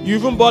 you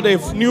even bought a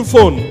new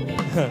phone.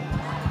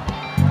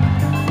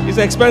 It's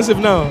expensive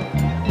now.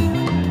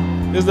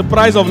 It's the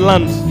price of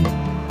land.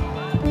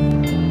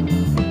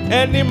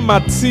 Any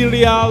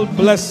material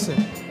blessing,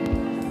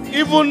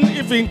 even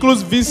if it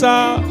includes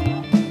visa,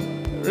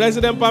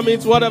 resident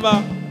permits,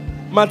 whatever,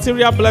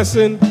 material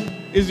blessing,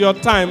 is your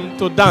time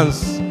to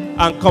dance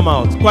and come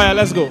out. Choir,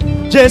 let's go.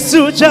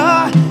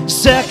 Jesuja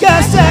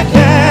seke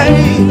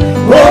sekeri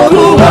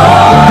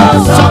Oruwa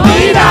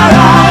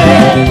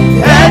Samidarae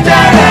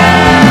Ejere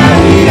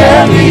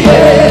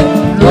Iye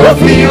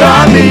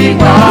Lofira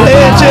Miwa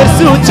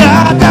Jesuja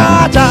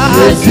dada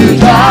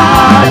Jesuja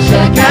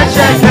seke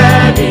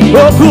sekeri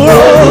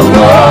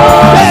Oruwa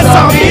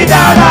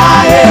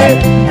Samidarae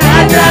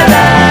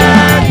Ejere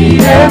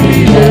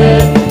Iye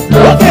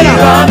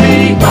Lofira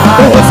Miwa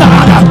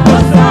Hosanna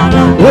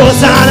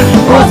Hosanna,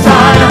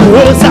 Hosanna,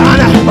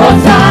 Hosanna,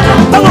 Hosanna.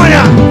 Come on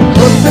now.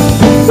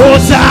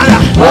 Hosanna,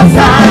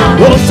 Hosanna,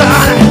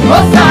 Hosanna,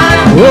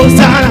 Hosanna,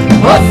 Hosanna,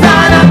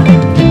 Hosanna.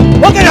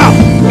 Okay now.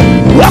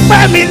 Wọ́n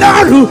pẹ́ mi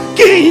lọ́rùn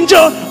kí n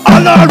jó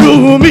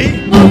Ọlọ́run mi.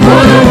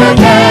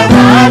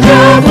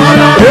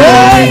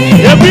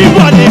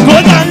 Everybody go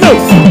down low.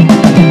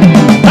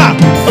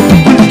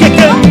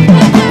 Keke,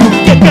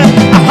 keke,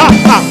 aha,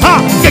 aha,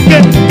 keke,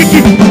 keke,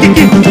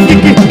 keke,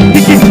 keke,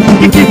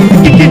 keke,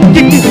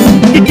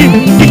 keke,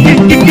 keke,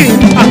 keke.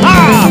 Aha!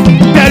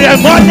 Bẹ̀rẹ̀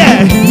mọ́lẹ̀,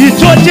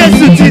 ìjó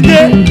Jésù ti dé,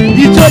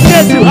 ìjó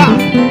Jésù ha.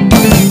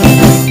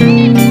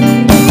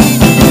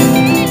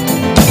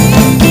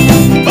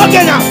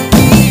 Okay now.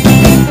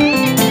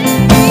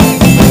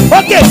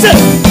 Okay, say,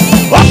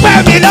 ọpẹ́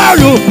mi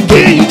lọ́rùn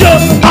kí n jó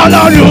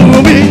Ọlọ́run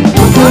mi.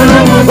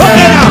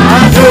 Okay now.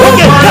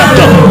 Okay, let's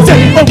go. Say,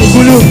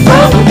 omukulu,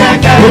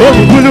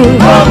 omukulu,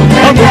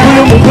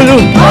 omukulu,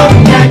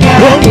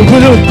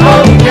 omukulu, omukulu,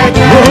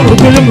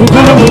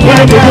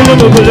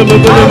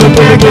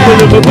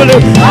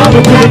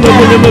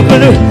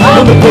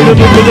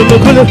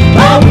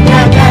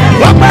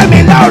 ọpẹ́ mi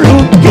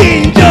lọ́rùn kí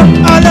n jó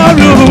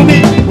Ọlọ́run mi.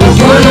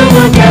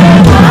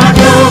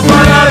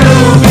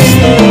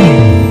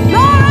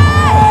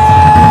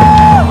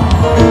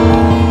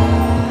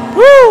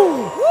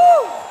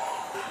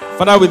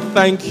 Father, we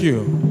thank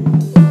you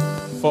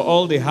for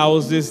all the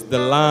houses, the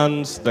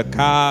lands, the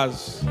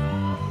cars,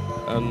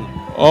 and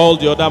all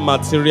the other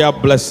material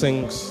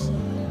blessings.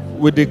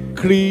 We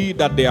decree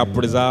that they are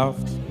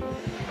preserved.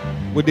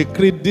 We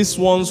decree these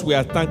ones we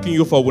are thanking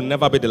you for will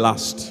never be the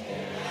last.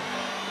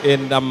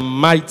 In the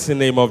mighty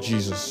name of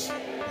Jesus.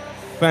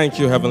 Thank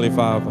you, Heavenly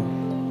Father.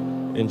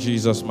 In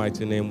Jesus'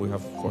 mighty name we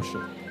have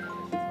worshiped.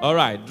 All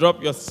right,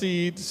 drop your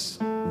seeds.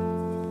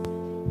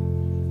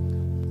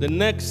 The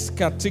next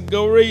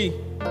category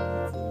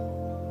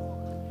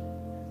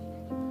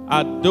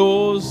are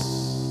those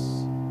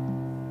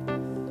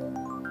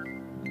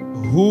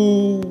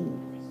who,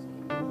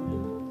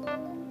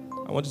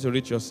 I want you to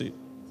reach your seat.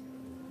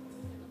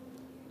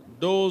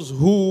 Those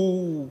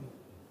who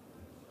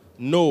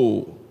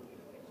know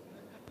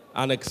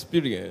and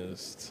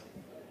experienced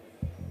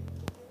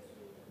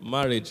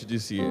marriage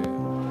this year.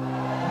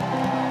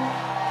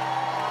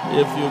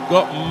 If you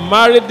got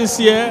married this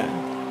year,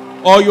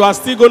 or you are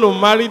still going to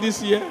marry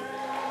this year,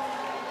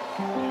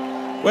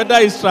 whether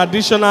it's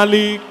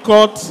traditionally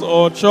court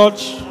or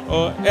church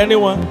or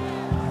anyone,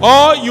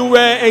 or you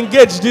were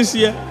engaged this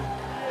year,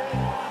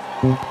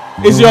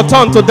 it's your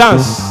turn to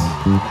dance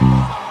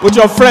with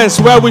your friends,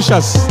 well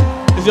wishers.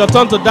 It's your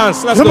turn to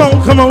dance. Let's go.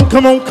 Come on,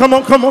 come on, come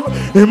on, come on.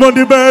 I'm on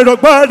the bed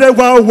of body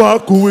while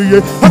walk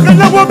away. I can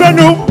never be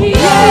no.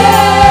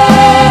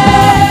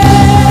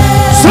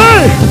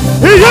 Say,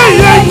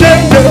 yeah.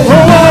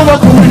 Oh,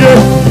 walk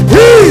away.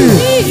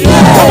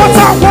 One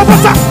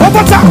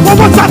more time.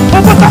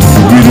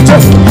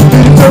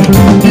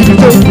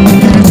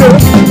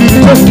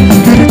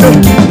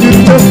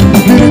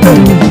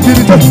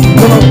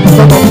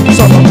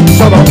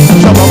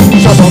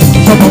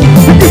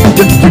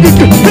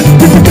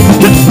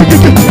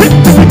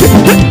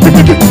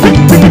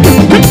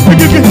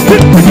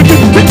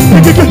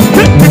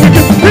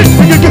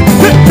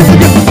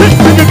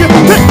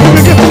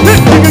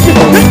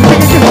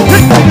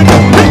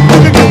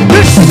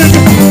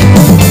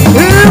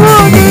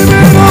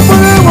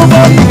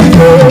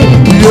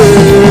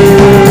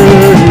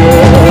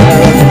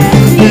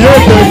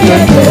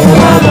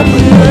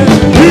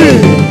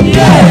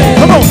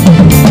 Come on.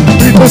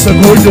 Because I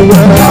know you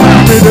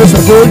well. does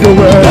not go your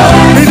way.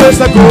 He does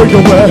not go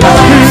your way.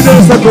 He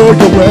does not go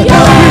your way.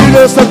 He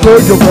does not go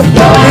your way.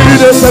 He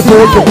does not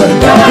go your way.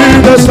 He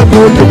does not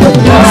go your way.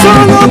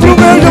 Son of your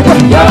way, your way.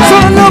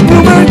 Son of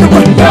your way, your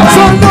way.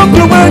 Son of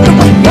your way, your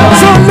way.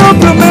 Son of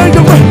your way,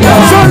 your way.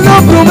 Son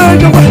of your way,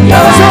 your way.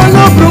 Son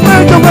of your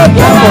way, your way.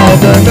 More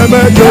than the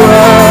make your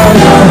way.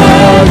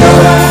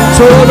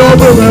 Son of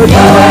your way, your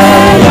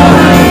way.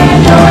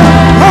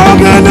 How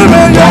can the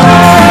make your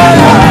way?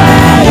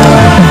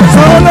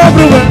 Son of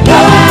your way.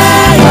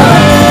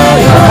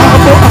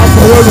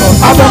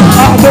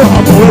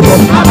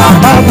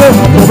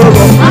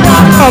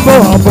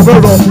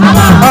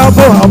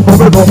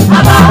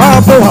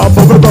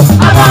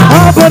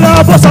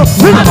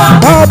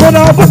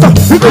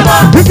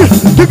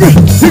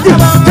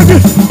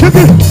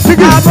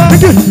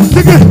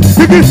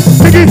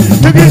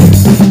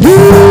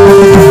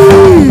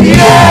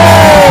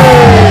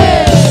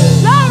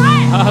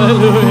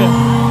 Hallelujah.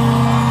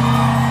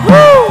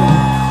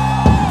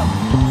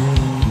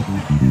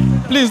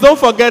 Please don't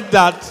forget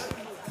that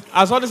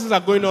as all these things are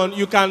going on,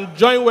 you can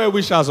join Well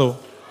Wishers.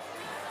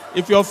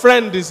 If your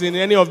friend is in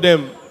any of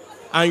them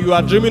and you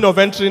are dreaming of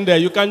entering there,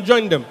 you can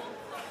join them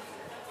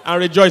and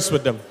rejoice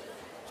with them.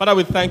 Father,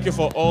 we thank you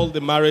for all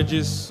the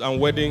marriages and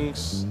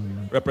weddings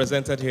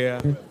represented here.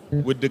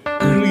 We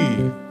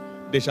decree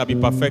they shall be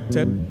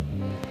perfected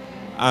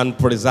and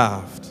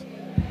preserved.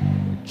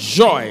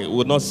 Joy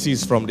will not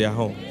cease from their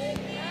homes.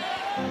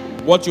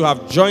 What you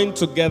have joined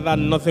together,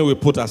 nothing will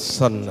put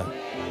asunder.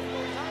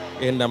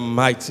 In the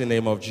mighty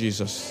name of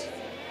Jesus.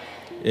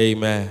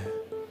 Amen.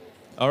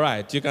 All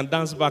right, you can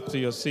dance back to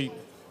your seat.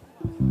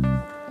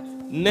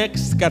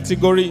 Next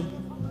category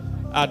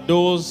are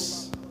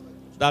those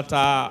that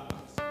are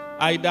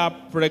either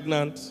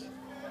pregnant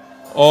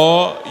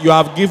or you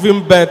have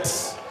given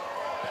birth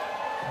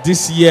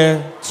this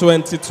year,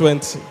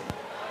 2020.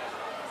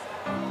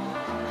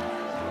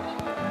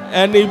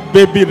 Any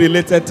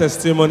baby-related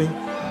testimony?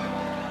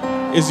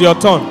 It's your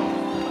turn.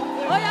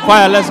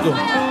 Choir, let's go.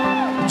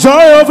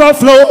 Joy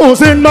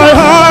overflows in my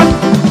heart.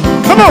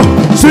 Come on,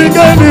 sing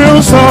a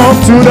new song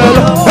to the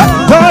Lord.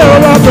 Joy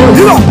overflows,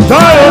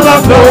 joy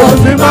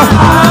overflows in my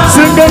heart.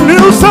 Sing a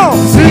new song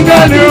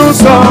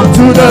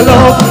to the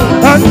Lord.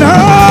 And I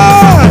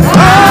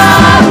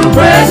will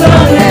praise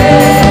your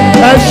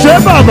name. And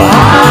Shebaba,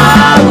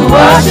 I will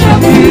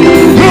worship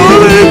you.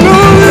 Glory,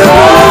 glory,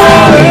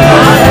 glory,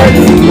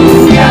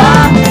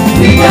 hallelujah.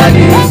 Sing a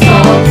new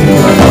song to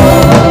the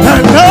Lord.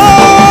 And I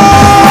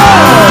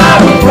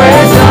will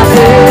praise your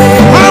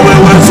name. I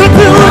will worship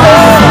you. I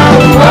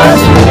will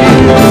worship you.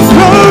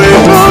 Glory,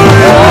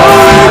 glory,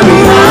 glory,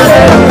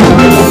 hallelujah.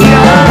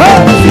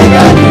 Sing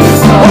a new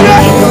song to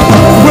the Lord.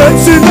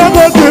 Waiting I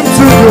will give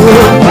to you.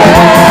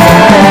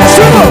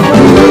 Shiva,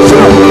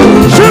 Shiva,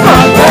 Shiva,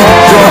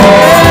 Shiva.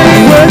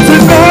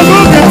 Waiting I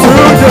will give to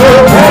you.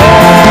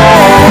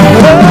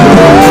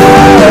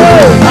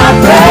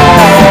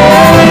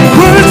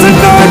 Waiting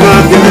I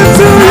will give it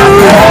to you.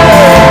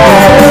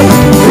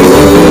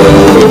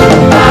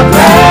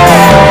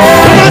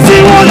 See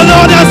what the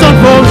Lord has done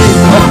for me.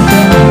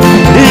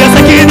 He has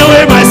taken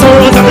away my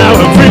sorrows and now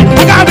I'm free.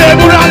 I got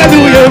baby,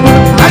 hallelujah.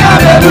 I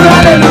got baby,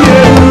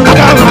 hallelujah. I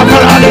got my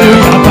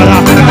hallelujah.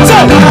 So,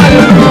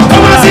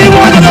 come and see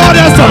what the Lord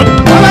has done.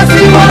 Come and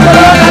see what the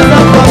Lord has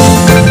done for me.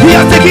 He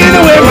has taken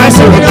away my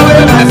sorrows.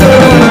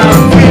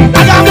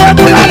 I got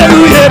baby,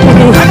 hallelujah.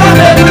 I got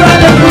baby,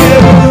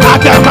 hallelujah. I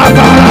got my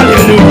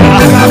hallelujah.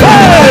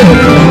 Hey,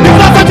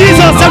 because of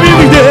Jesus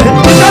every day.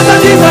 Because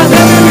of Jesus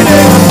every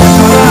day.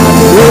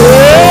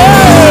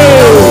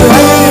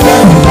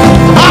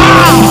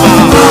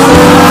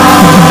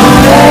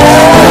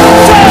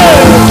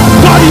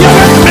 God, you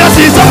have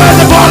mercy, someone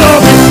to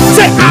follow.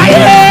 Say, I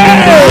am.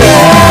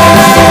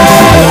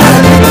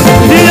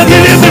 He'll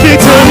give him the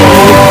victory.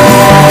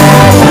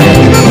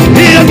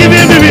 He'll give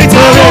him the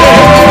victory.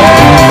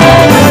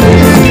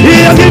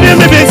 He'll give him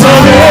the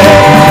victory.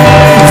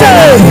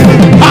 Say,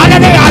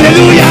 hallelujah,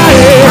 hallelujah,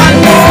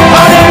 Hallelujah.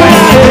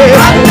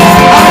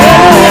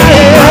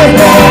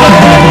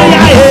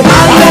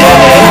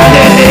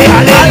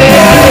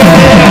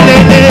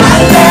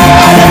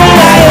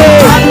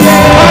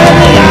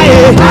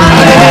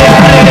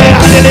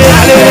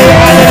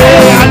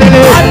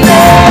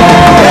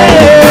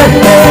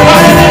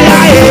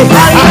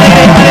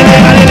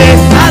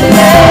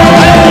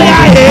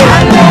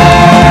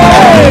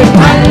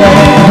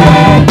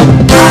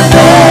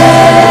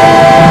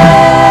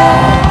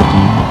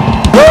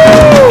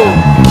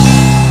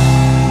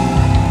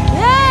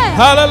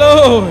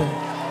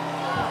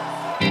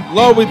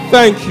 Lord, we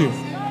thank you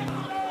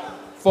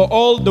for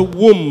all the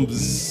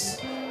wombs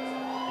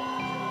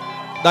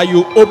that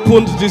you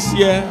opened this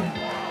year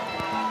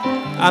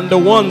and the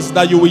ones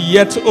that you will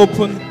yet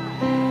open.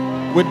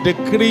 We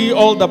decree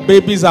all the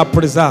babies are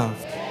preserved.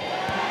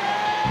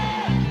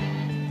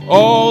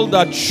 All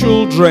the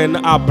children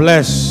are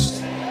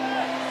blessed.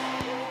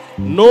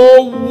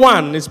 No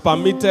one is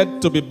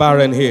permitted to be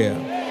barren here.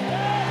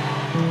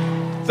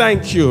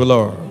 Thank you,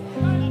 Lord.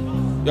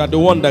 You are the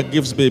one that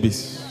gives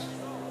babies.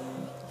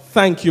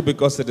 Thank you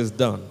because it is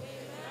done.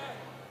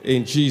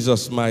 In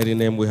Jesus' mighty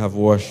name we have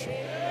worship.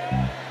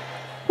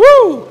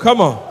 Woo! Come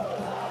on.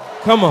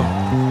 Come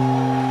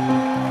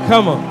on.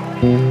 Come on.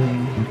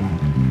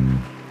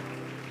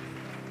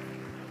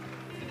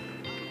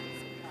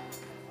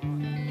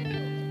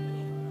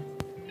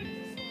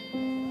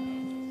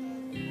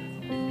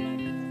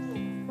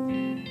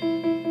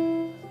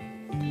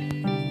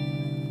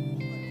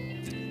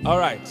 All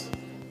right.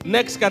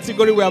 Next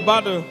category,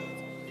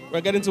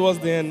 we're getting towards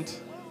the end.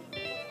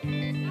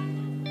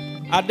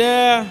 Are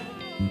there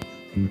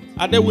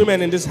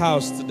women in this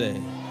house today?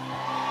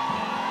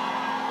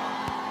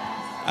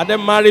 Are there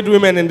married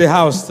women in the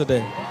house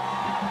today?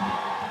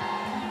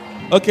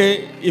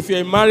 Okay, if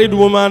you're a married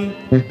woman,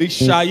 the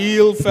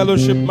Shail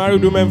Fellowship,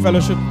 Married Women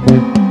Fellowship,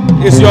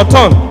 it's your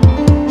turn.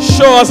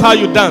 Show us how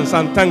you dance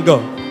and thank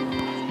God.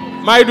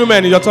 Married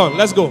women, your turn.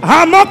 Let's go.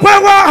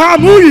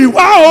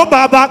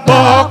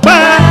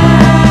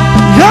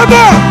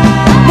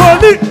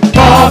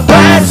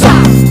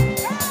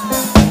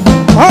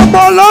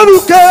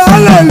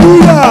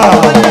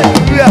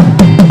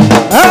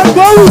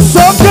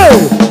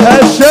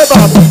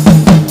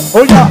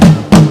 Oh yeah.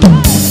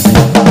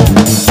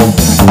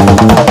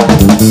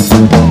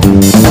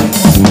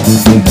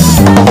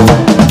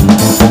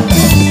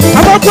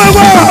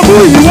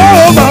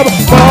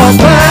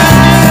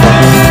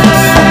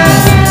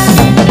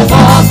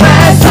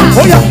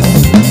 Oh yeah.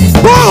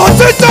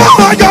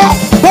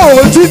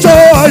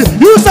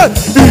 You said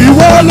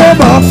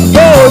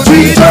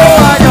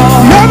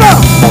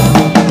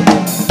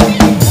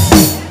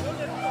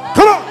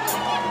come on.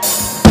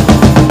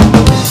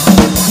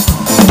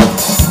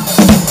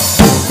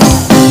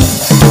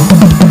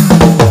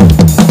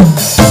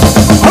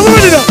 I'm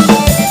ready now.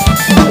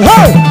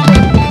 Hey,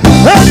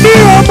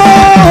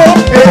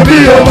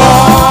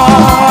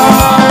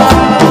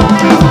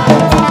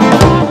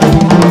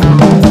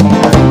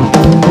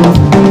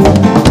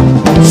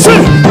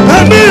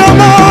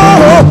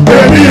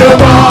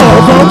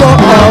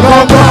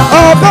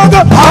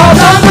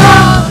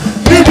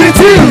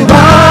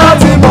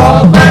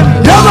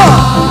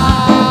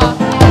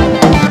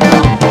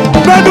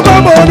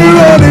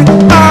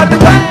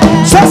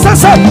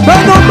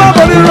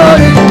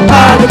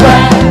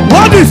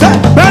 what is that?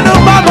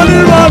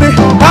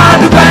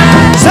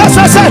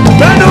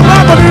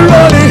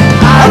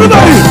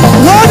 Everybody,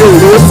 what do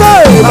you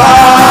say?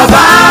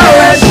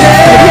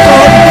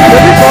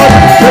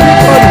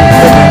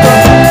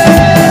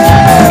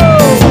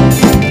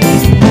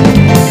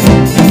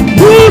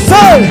 Who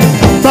say?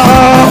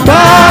 Baba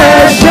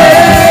Eshe.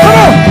 Come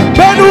on,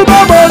 Benu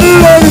Baba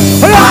Nironi.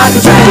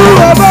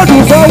 Abadu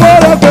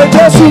forward of the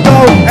Jesu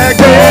now.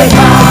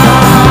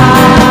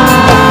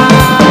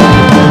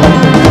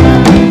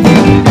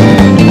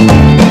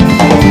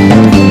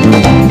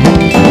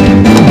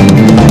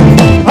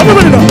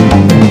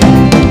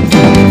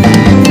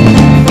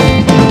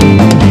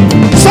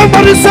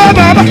 Somebody say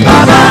Baba,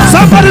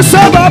 somebody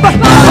say Baba,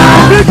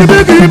 Biggie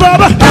Biggie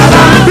Baba,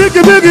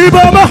 Biggie Biggie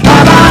Baba,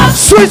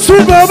 Sweet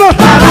Sweet Baba,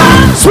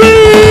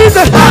 Sweet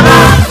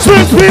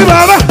Sweet Sweet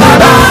Baba,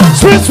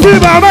 Sweet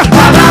Sweet Baba,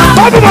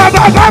 Baba Baba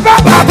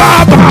Baba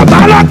Baba Baba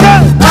Baba.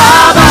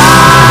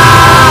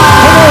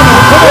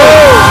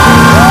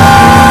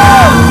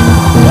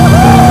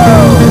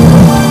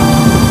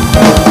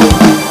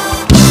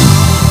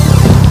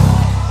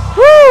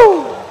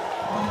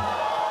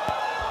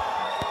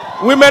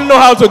 Women know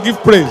how to give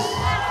praise.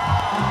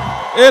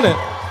 Ain't it?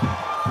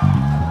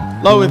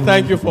 Lord, we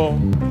thank you for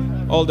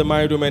all the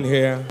married women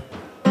here.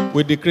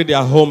 We decree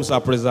their homes are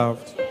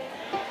preserved.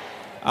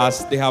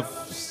 As they have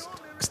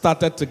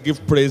started to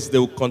give praise, they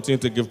will continue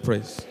to give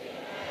praise.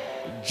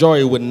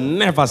 Joy will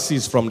never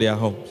cease from their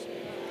homes.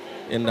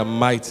 In the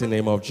mighty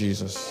name of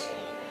Jesus.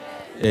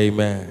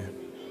 Amen.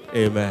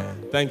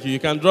 Amen. Thank you. You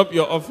can drop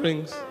your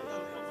offerings.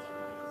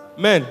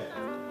 Men.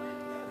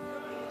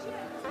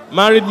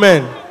 Married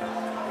men.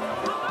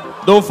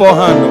 Don't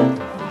forehand. No.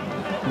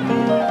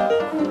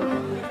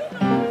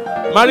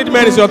 Married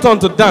men, it's your turn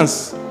to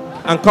dance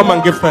and come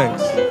and give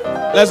thanks.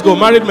 Let's go.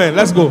 Married men,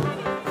 let's go.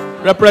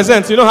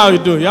 Represent. You know how you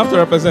do. You have to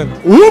represent.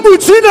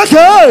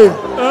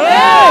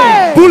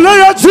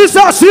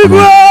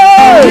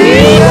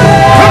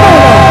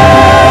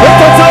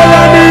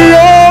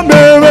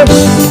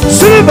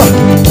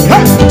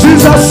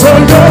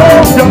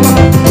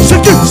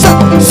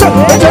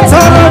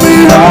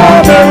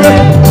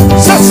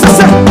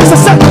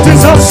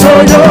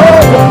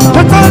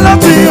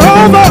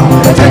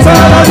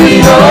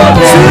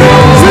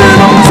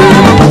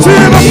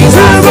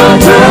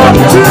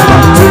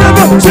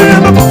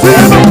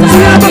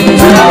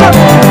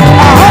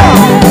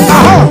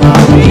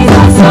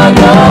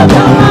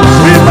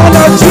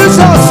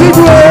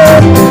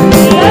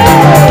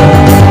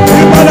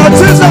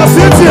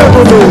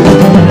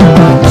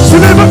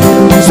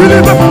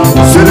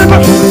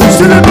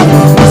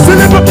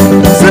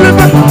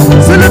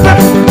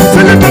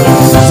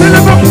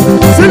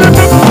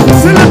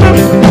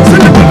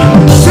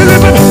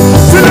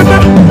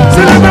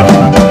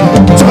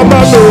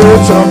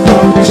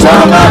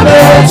 Chama,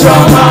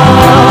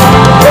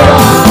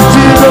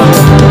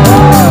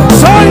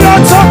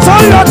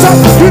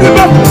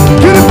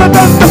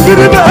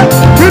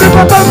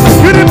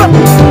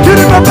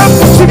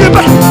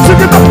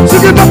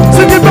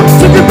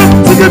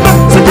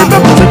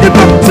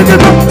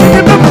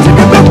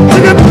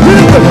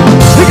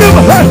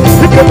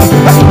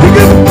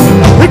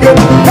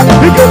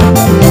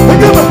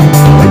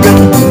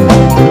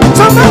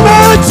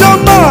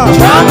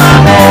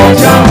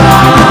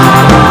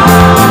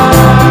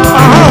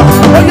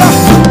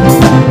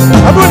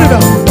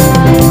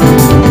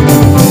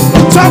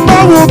 Chama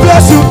will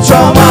bless you,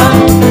 Chama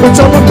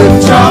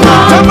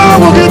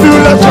will give you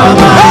love.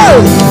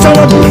 Hey,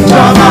 Chama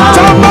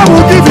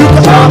will give you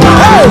love.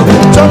 Hey,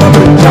 Chama,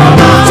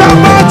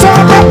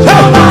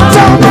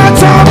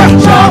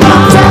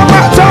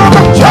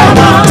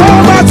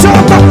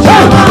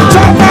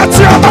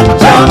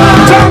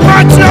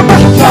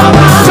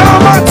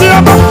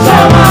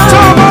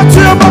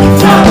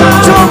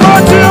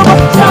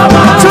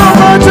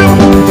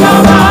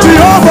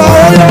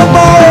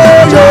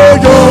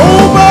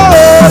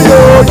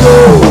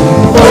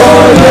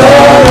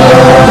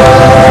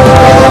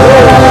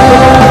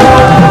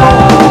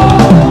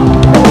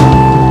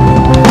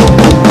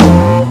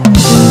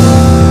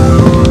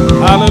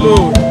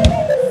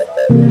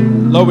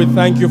 Lord, we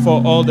thank you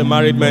for all the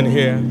married men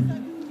here.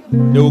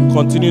 They will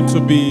continue to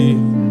be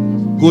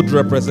good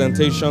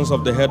representations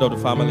of the head of the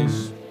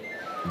families.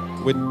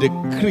 We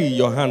decree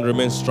your hand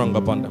remains strong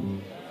upon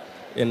them.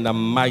 In the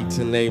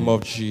mighty name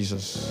of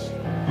Jesus.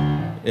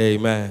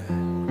 Amen.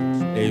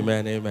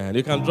 Amen. Amen.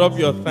 You can drop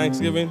your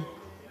thanksgiving.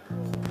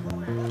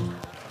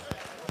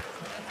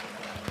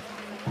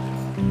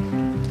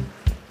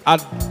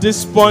 At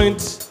this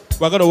point,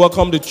 we're going to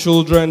welcome the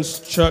Children's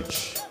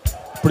Church,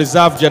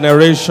 Preserve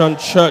Generation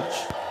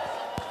Church,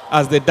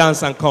 as they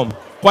dance and come.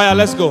 Choir,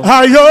 let's go.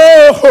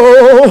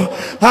 Ayoko,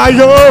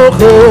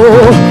 ayoko,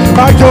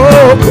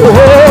 ayoko.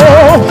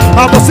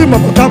 Abasima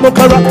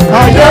mutamukara.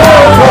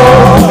 Ayoko,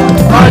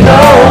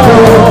 ayoko,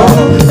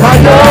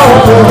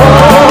 ayoko.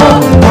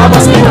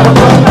 Abasima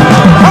mutamukara.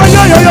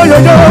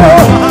 Ayoyoyoyo,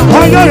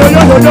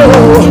 ayoyoyoyo,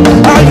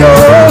 ayo.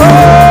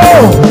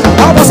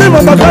 Abasima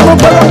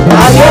mutamukara.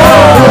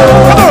 Ayoko,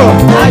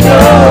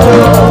 ayoko,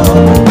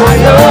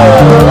 ayoko.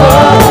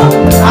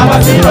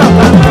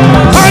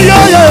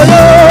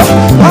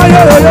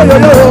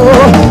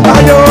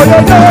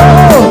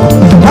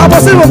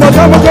 Abasima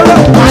mutamukara.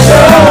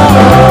 Ayoyoyo.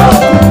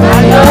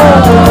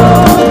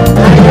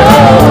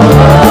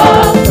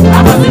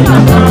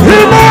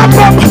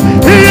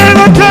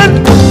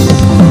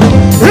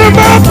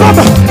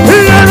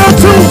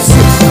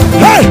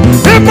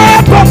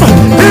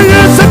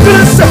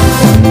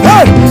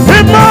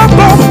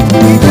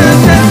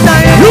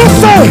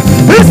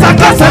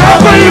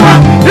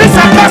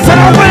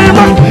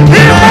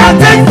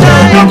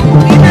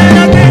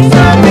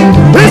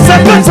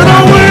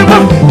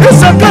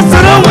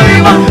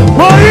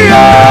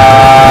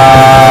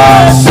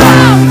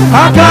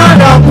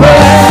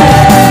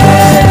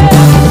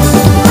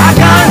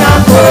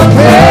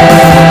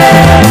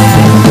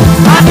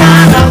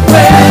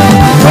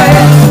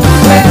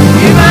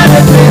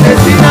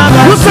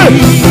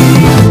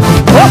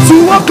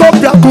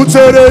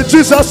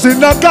 Jesus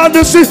in a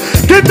candidacy,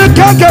 get the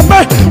canker,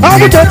 I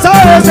will get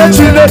tired and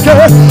chineke.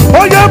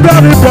 Oh, yeah,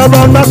 brother,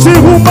 I see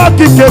who might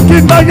get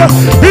in my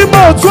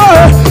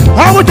emotion.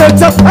 I will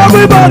get up,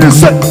 everybody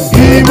say,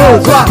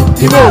 Emotra,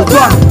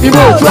 Emotra,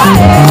 Emotra,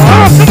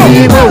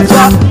 Emotra,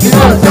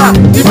 Emotra,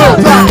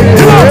 Emotra,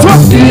 Emotra,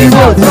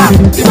 Emotra,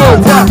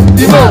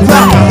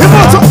 Emotra,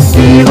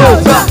 Emotra,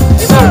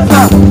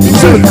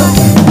 Emotra.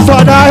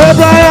 Father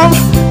Abraham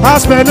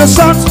has many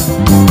sons.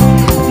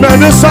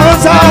 Many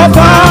sons are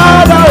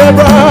Father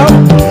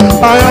Abraham.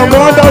 I am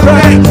on the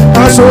right,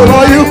 and so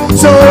are you.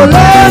 So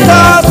let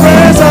us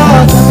praise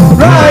our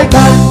right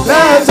hand,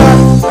 left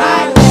hand,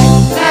 right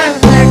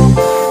hand.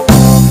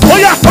 Oh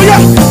yeah, oh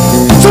yeah.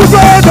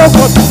 Children of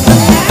God,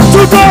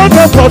 children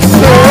of God,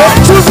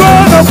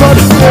 children of God,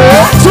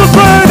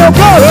 children of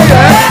God,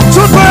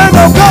 children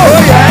of God,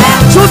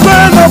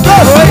 children of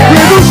God. We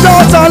do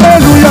shout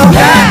hallelujah,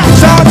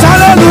 shout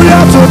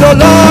hallelujah to the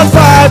Lord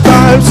 5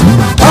 times.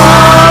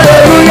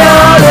 Hallelujah,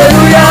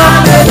 hallelujah,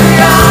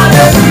 hallelujah,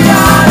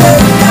 hallelujah,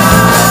 hallelujah.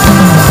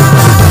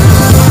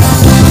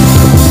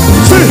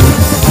 See,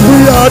 we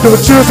are the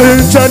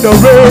chosen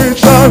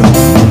generation,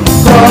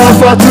 called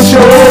for to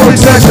show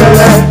His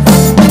excellence.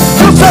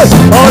 You say,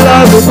 all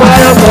I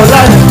require for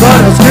life,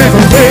 God has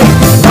given me.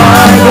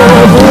 I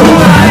know who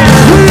I am.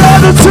 We are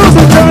the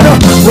chosen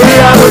generation. We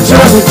are the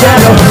chosen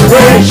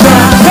generation.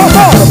 Come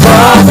on,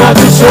 called for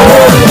to show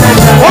His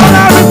excellence. All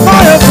I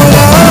require for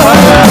life, all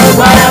I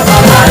require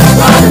for life,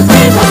 God has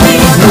given me.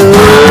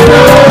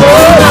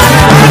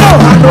 I know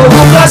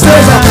who God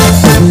says I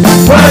am.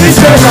 Where He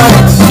says I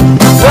am.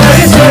 Where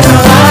He says I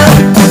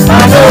am.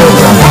 I know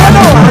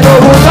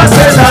who God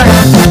says I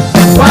am.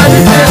 Where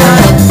He says I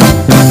am.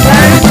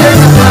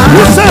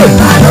 You say,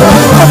 I know.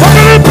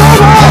 Give me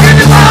power. Give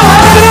me power.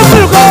 Give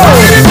me power.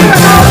 Give me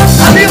power.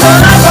 I need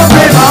one. I don't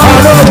pay my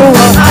heart.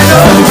 I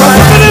know.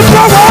 Give me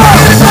power.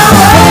 Give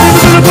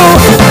me power.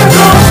 Give me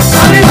power.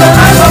 I need one.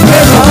 I don't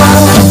pay my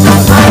heart.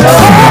 I know.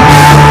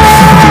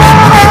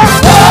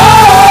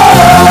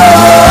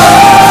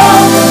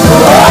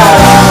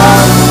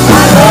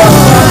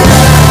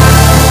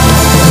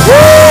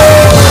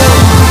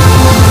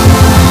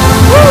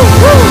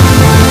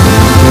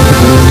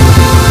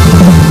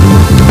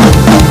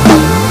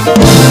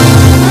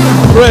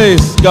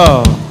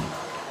 God.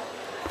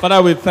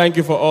 Father, we thank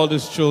you for all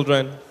these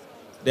children.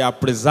 They are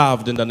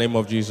preserved in the name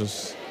of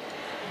Jesus.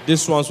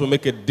 These ones will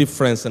make a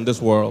difference in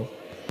this world.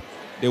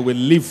 They will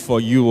live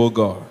for you, oh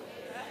God,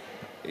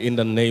 in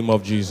the name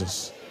of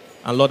Jesus.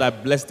 And Lord, I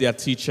bless their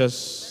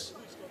teachers.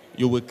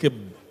 You will keep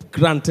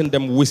granting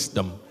them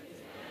wisdom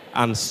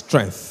and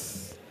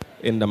strength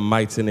in the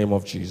mighty name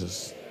of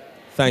Jesus.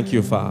 Thank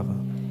you, Father.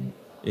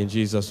 In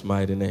Jesus'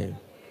 mighty name.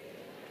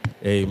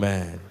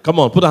 Amen. Come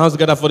on, put our hands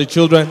together for the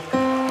children.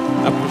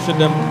 I appreciate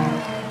them.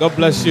 God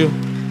bless you.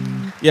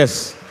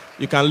 Yes,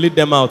 you can lead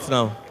them out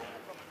now.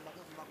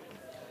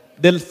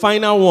 The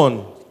final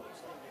one.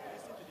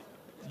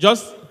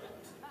 Just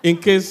in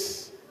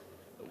case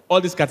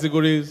all these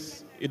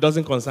categories, it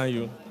doesn't concern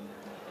you.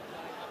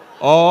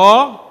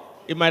 Or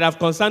it might have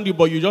concerned you,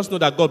 but you just know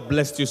that God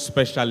blessed you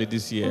specially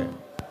this year.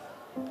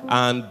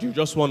 And you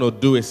just want to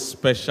do a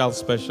special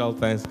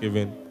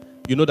Thanksgiving.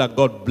 You know that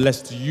God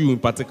blessed you in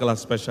particular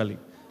specially.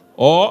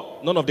 Or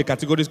none of the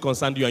categories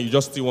concerned you and you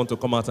just still want to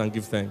come out and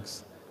give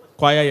thanks.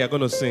 Choir, you're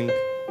going to sing.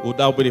 Will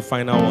that be the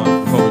final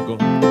one before we go?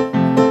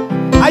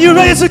 Are you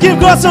ready to give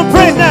God some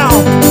praise now?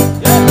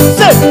 Yeah.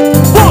 Say,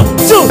 1,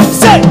 2,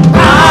 say,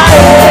 aye.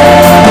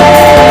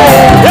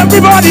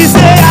 Everybody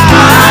say,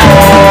 aye.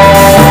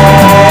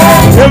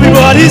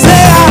 Everybody say, aye.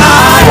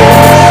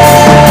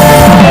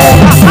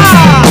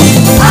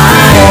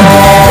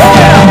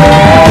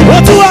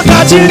 What do I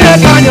catch in the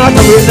canyon?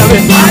 What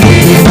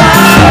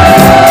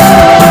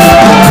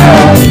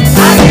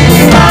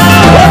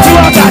do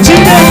I catch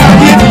in the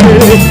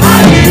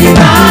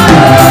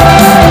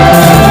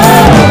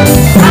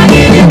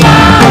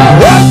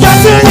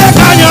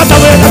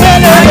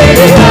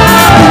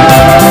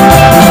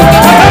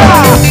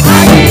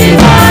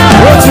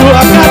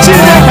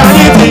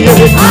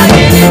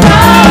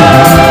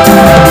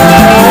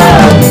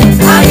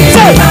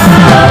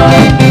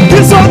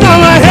this one now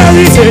my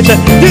heritage,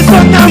 this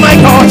one now my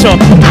culture. I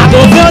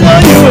go follow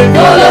you,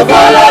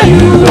 follow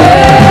you.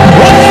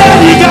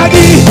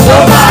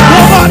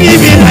 Nobody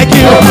be like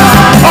you.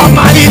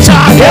 Almighty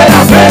child, get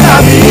afraid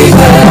of me.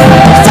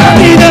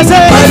 Stanley they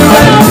say,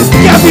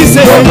 Gabby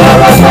say,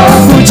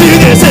 Gucci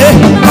they say,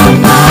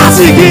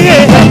 Asiki,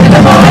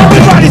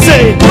 everybody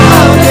say.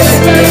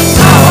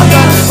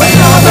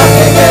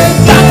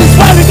 That is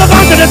why we go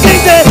on to the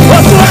thing that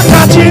was to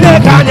catch in the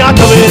canyon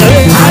to win.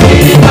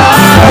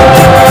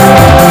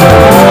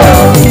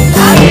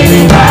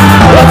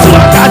 What's to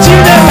catch in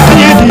the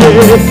canyon?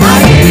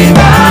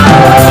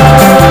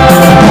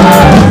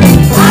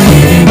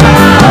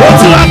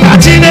 What's to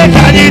catch in the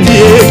canyon?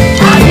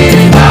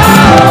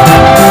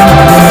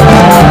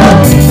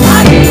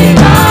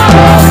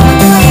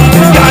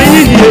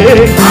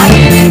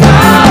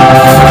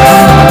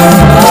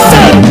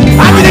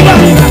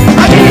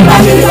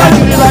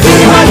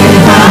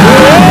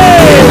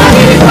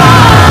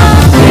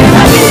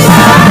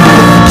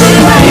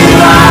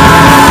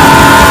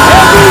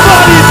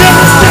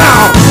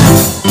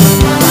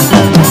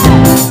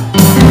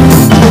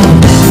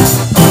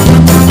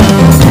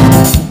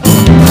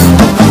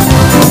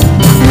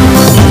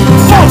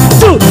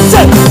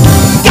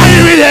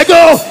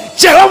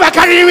 Jehovah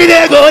carry me,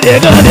 they go. Carry me,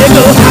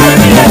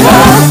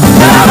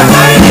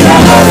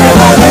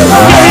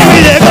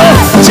 they go.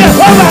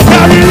 Jehovah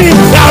carry me,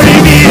 carry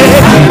me,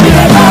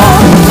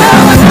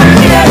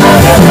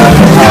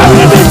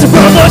 carry me to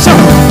promotion,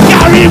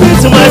 carry me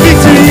to my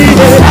victory.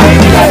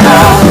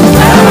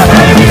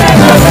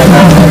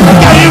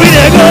 Carry me,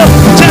 they go.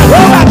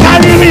 Jehovah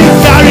carry me,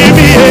 carry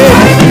me.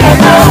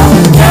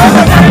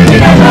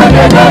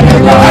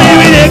 Carry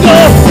me, they go.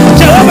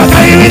 Jehovah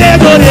carry me,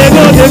 they go.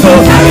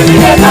 Carry me,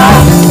 they go.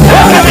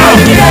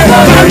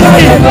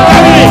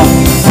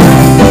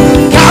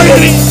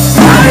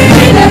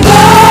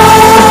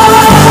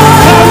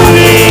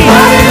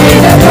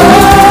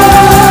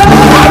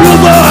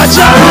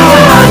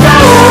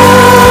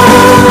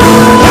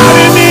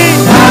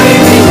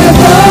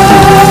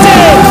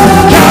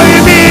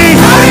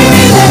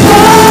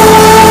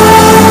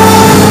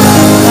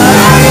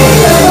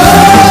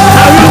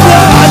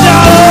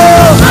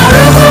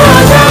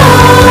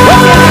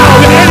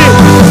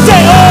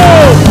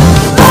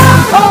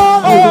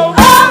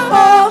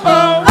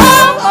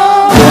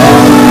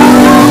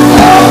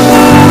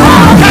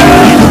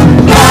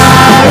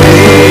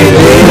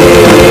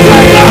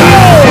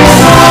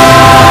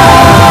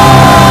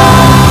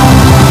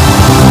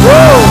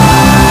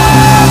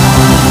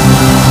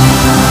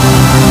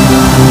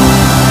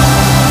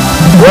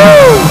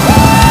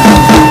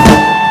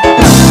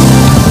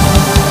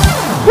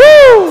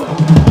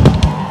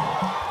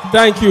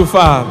 Thank you,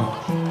 Father.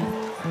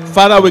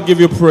 Father, we give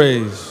you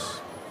praise.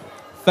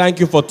 Thank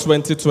you for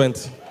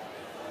 2020.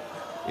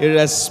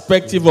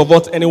 Irrespective of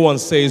what anyone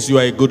says, you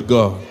are a good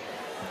God.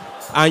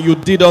 And you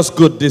did us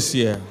good this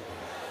year.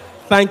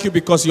 Thank you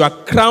because you are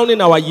crowning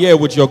our year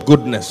with your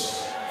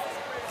goodness.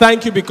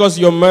 Thank you because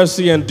your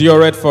mercy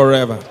endureth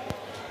forever.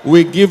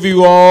 We give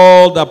you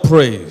all the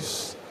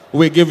praise.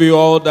 We give you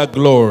all the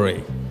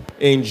glory.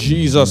 In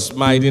Jesus'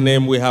 mighty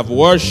name we have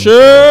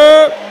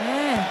worship.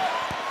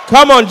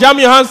 Come on, jam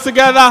your hands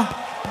together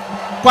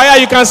Choir,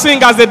 you can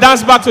sing as they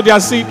dance back to their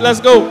seat. Let's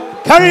go.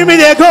 Carry me,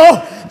 they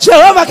go.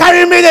 Jehovah,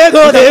 carry me, they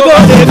go, they go,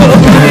 they go.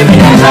 Carry me,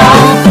 they go.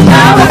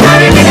 Jehovah,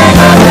 carry me, they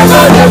go, they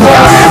go, they go.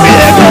 Carry me,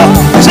 they go.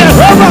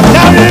 Jehovah,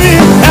 carry me,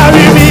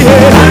 carry me.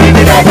 Carry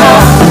me, they go.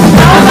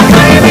 Jehovah,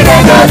 carry me, they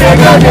go, they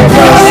go, they go.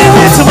 Carry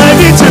me to my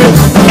victory.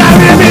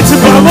 Carry me to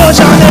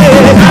promotion.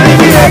 Carry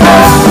me, they go.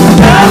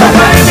 Jehovah,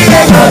 carry me,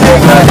 they go,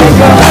 they go, they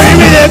go. Carry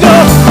me, they go.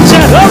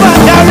 Jehovah,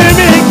 carry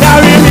me,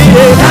 carry me.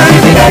 Carry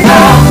me, they go.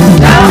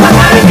 Jehovah,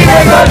 carry me,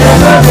 they go, they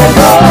go, they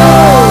go.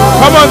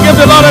 Come on, give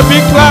the Lord a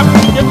big clap.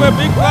 Give him a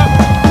big clap.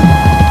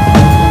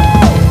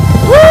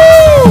 Woo!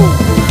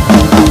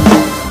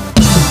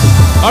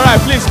 All right,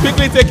 please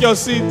quickly take your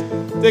seat.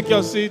 Take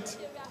your seat.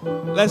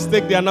 Let's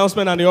take the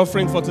announcement and the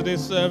offering for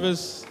today's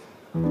service.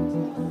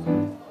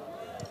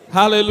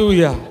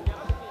 Hallelujah.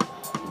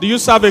 Do you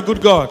serve a good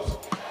God?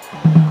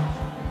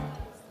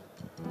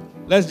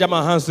 Let's jam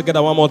our hands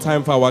together one more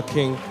time for our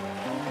King.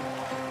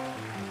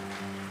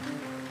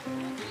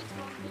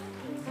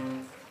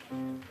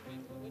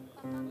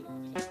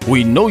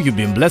 We know you've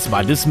been blessed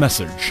by this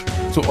message.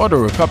 To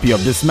order a copy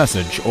of this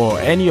message or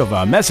any of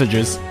our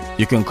messages,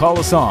 you can call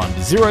us on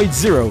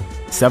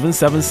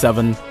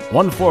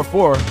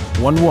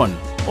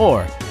 080-777-14411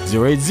 or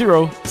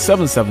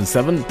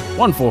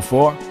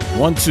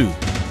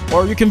 080-777-14412.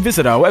 Or you can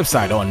visit our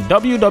website on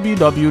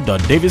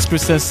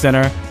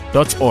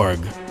www.davidschristiancenter.org.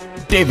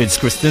 David's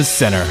Christian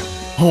Center,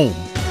 home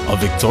of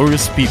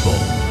victorious people.